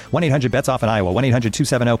Massachusetts. 1-800-BETS-OFF in Iowa.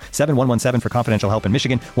 1-800-270-7117 for confidential help in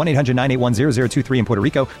Michigan. 1-800-981-0023 in Puerto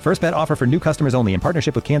Rico. First bet offer for new customers only in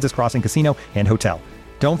partnership with Kansas Crossing Casino and Hotel.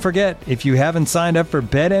 Don't forget, if you haven't signed up for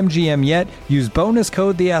BetMGM yet, use bonus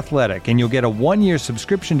code The Athletic, and you'll get a 1-year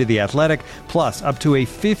subscription to The Athletic, plus up to a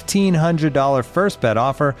 $1,500 first bet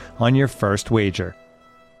offer on your first wager.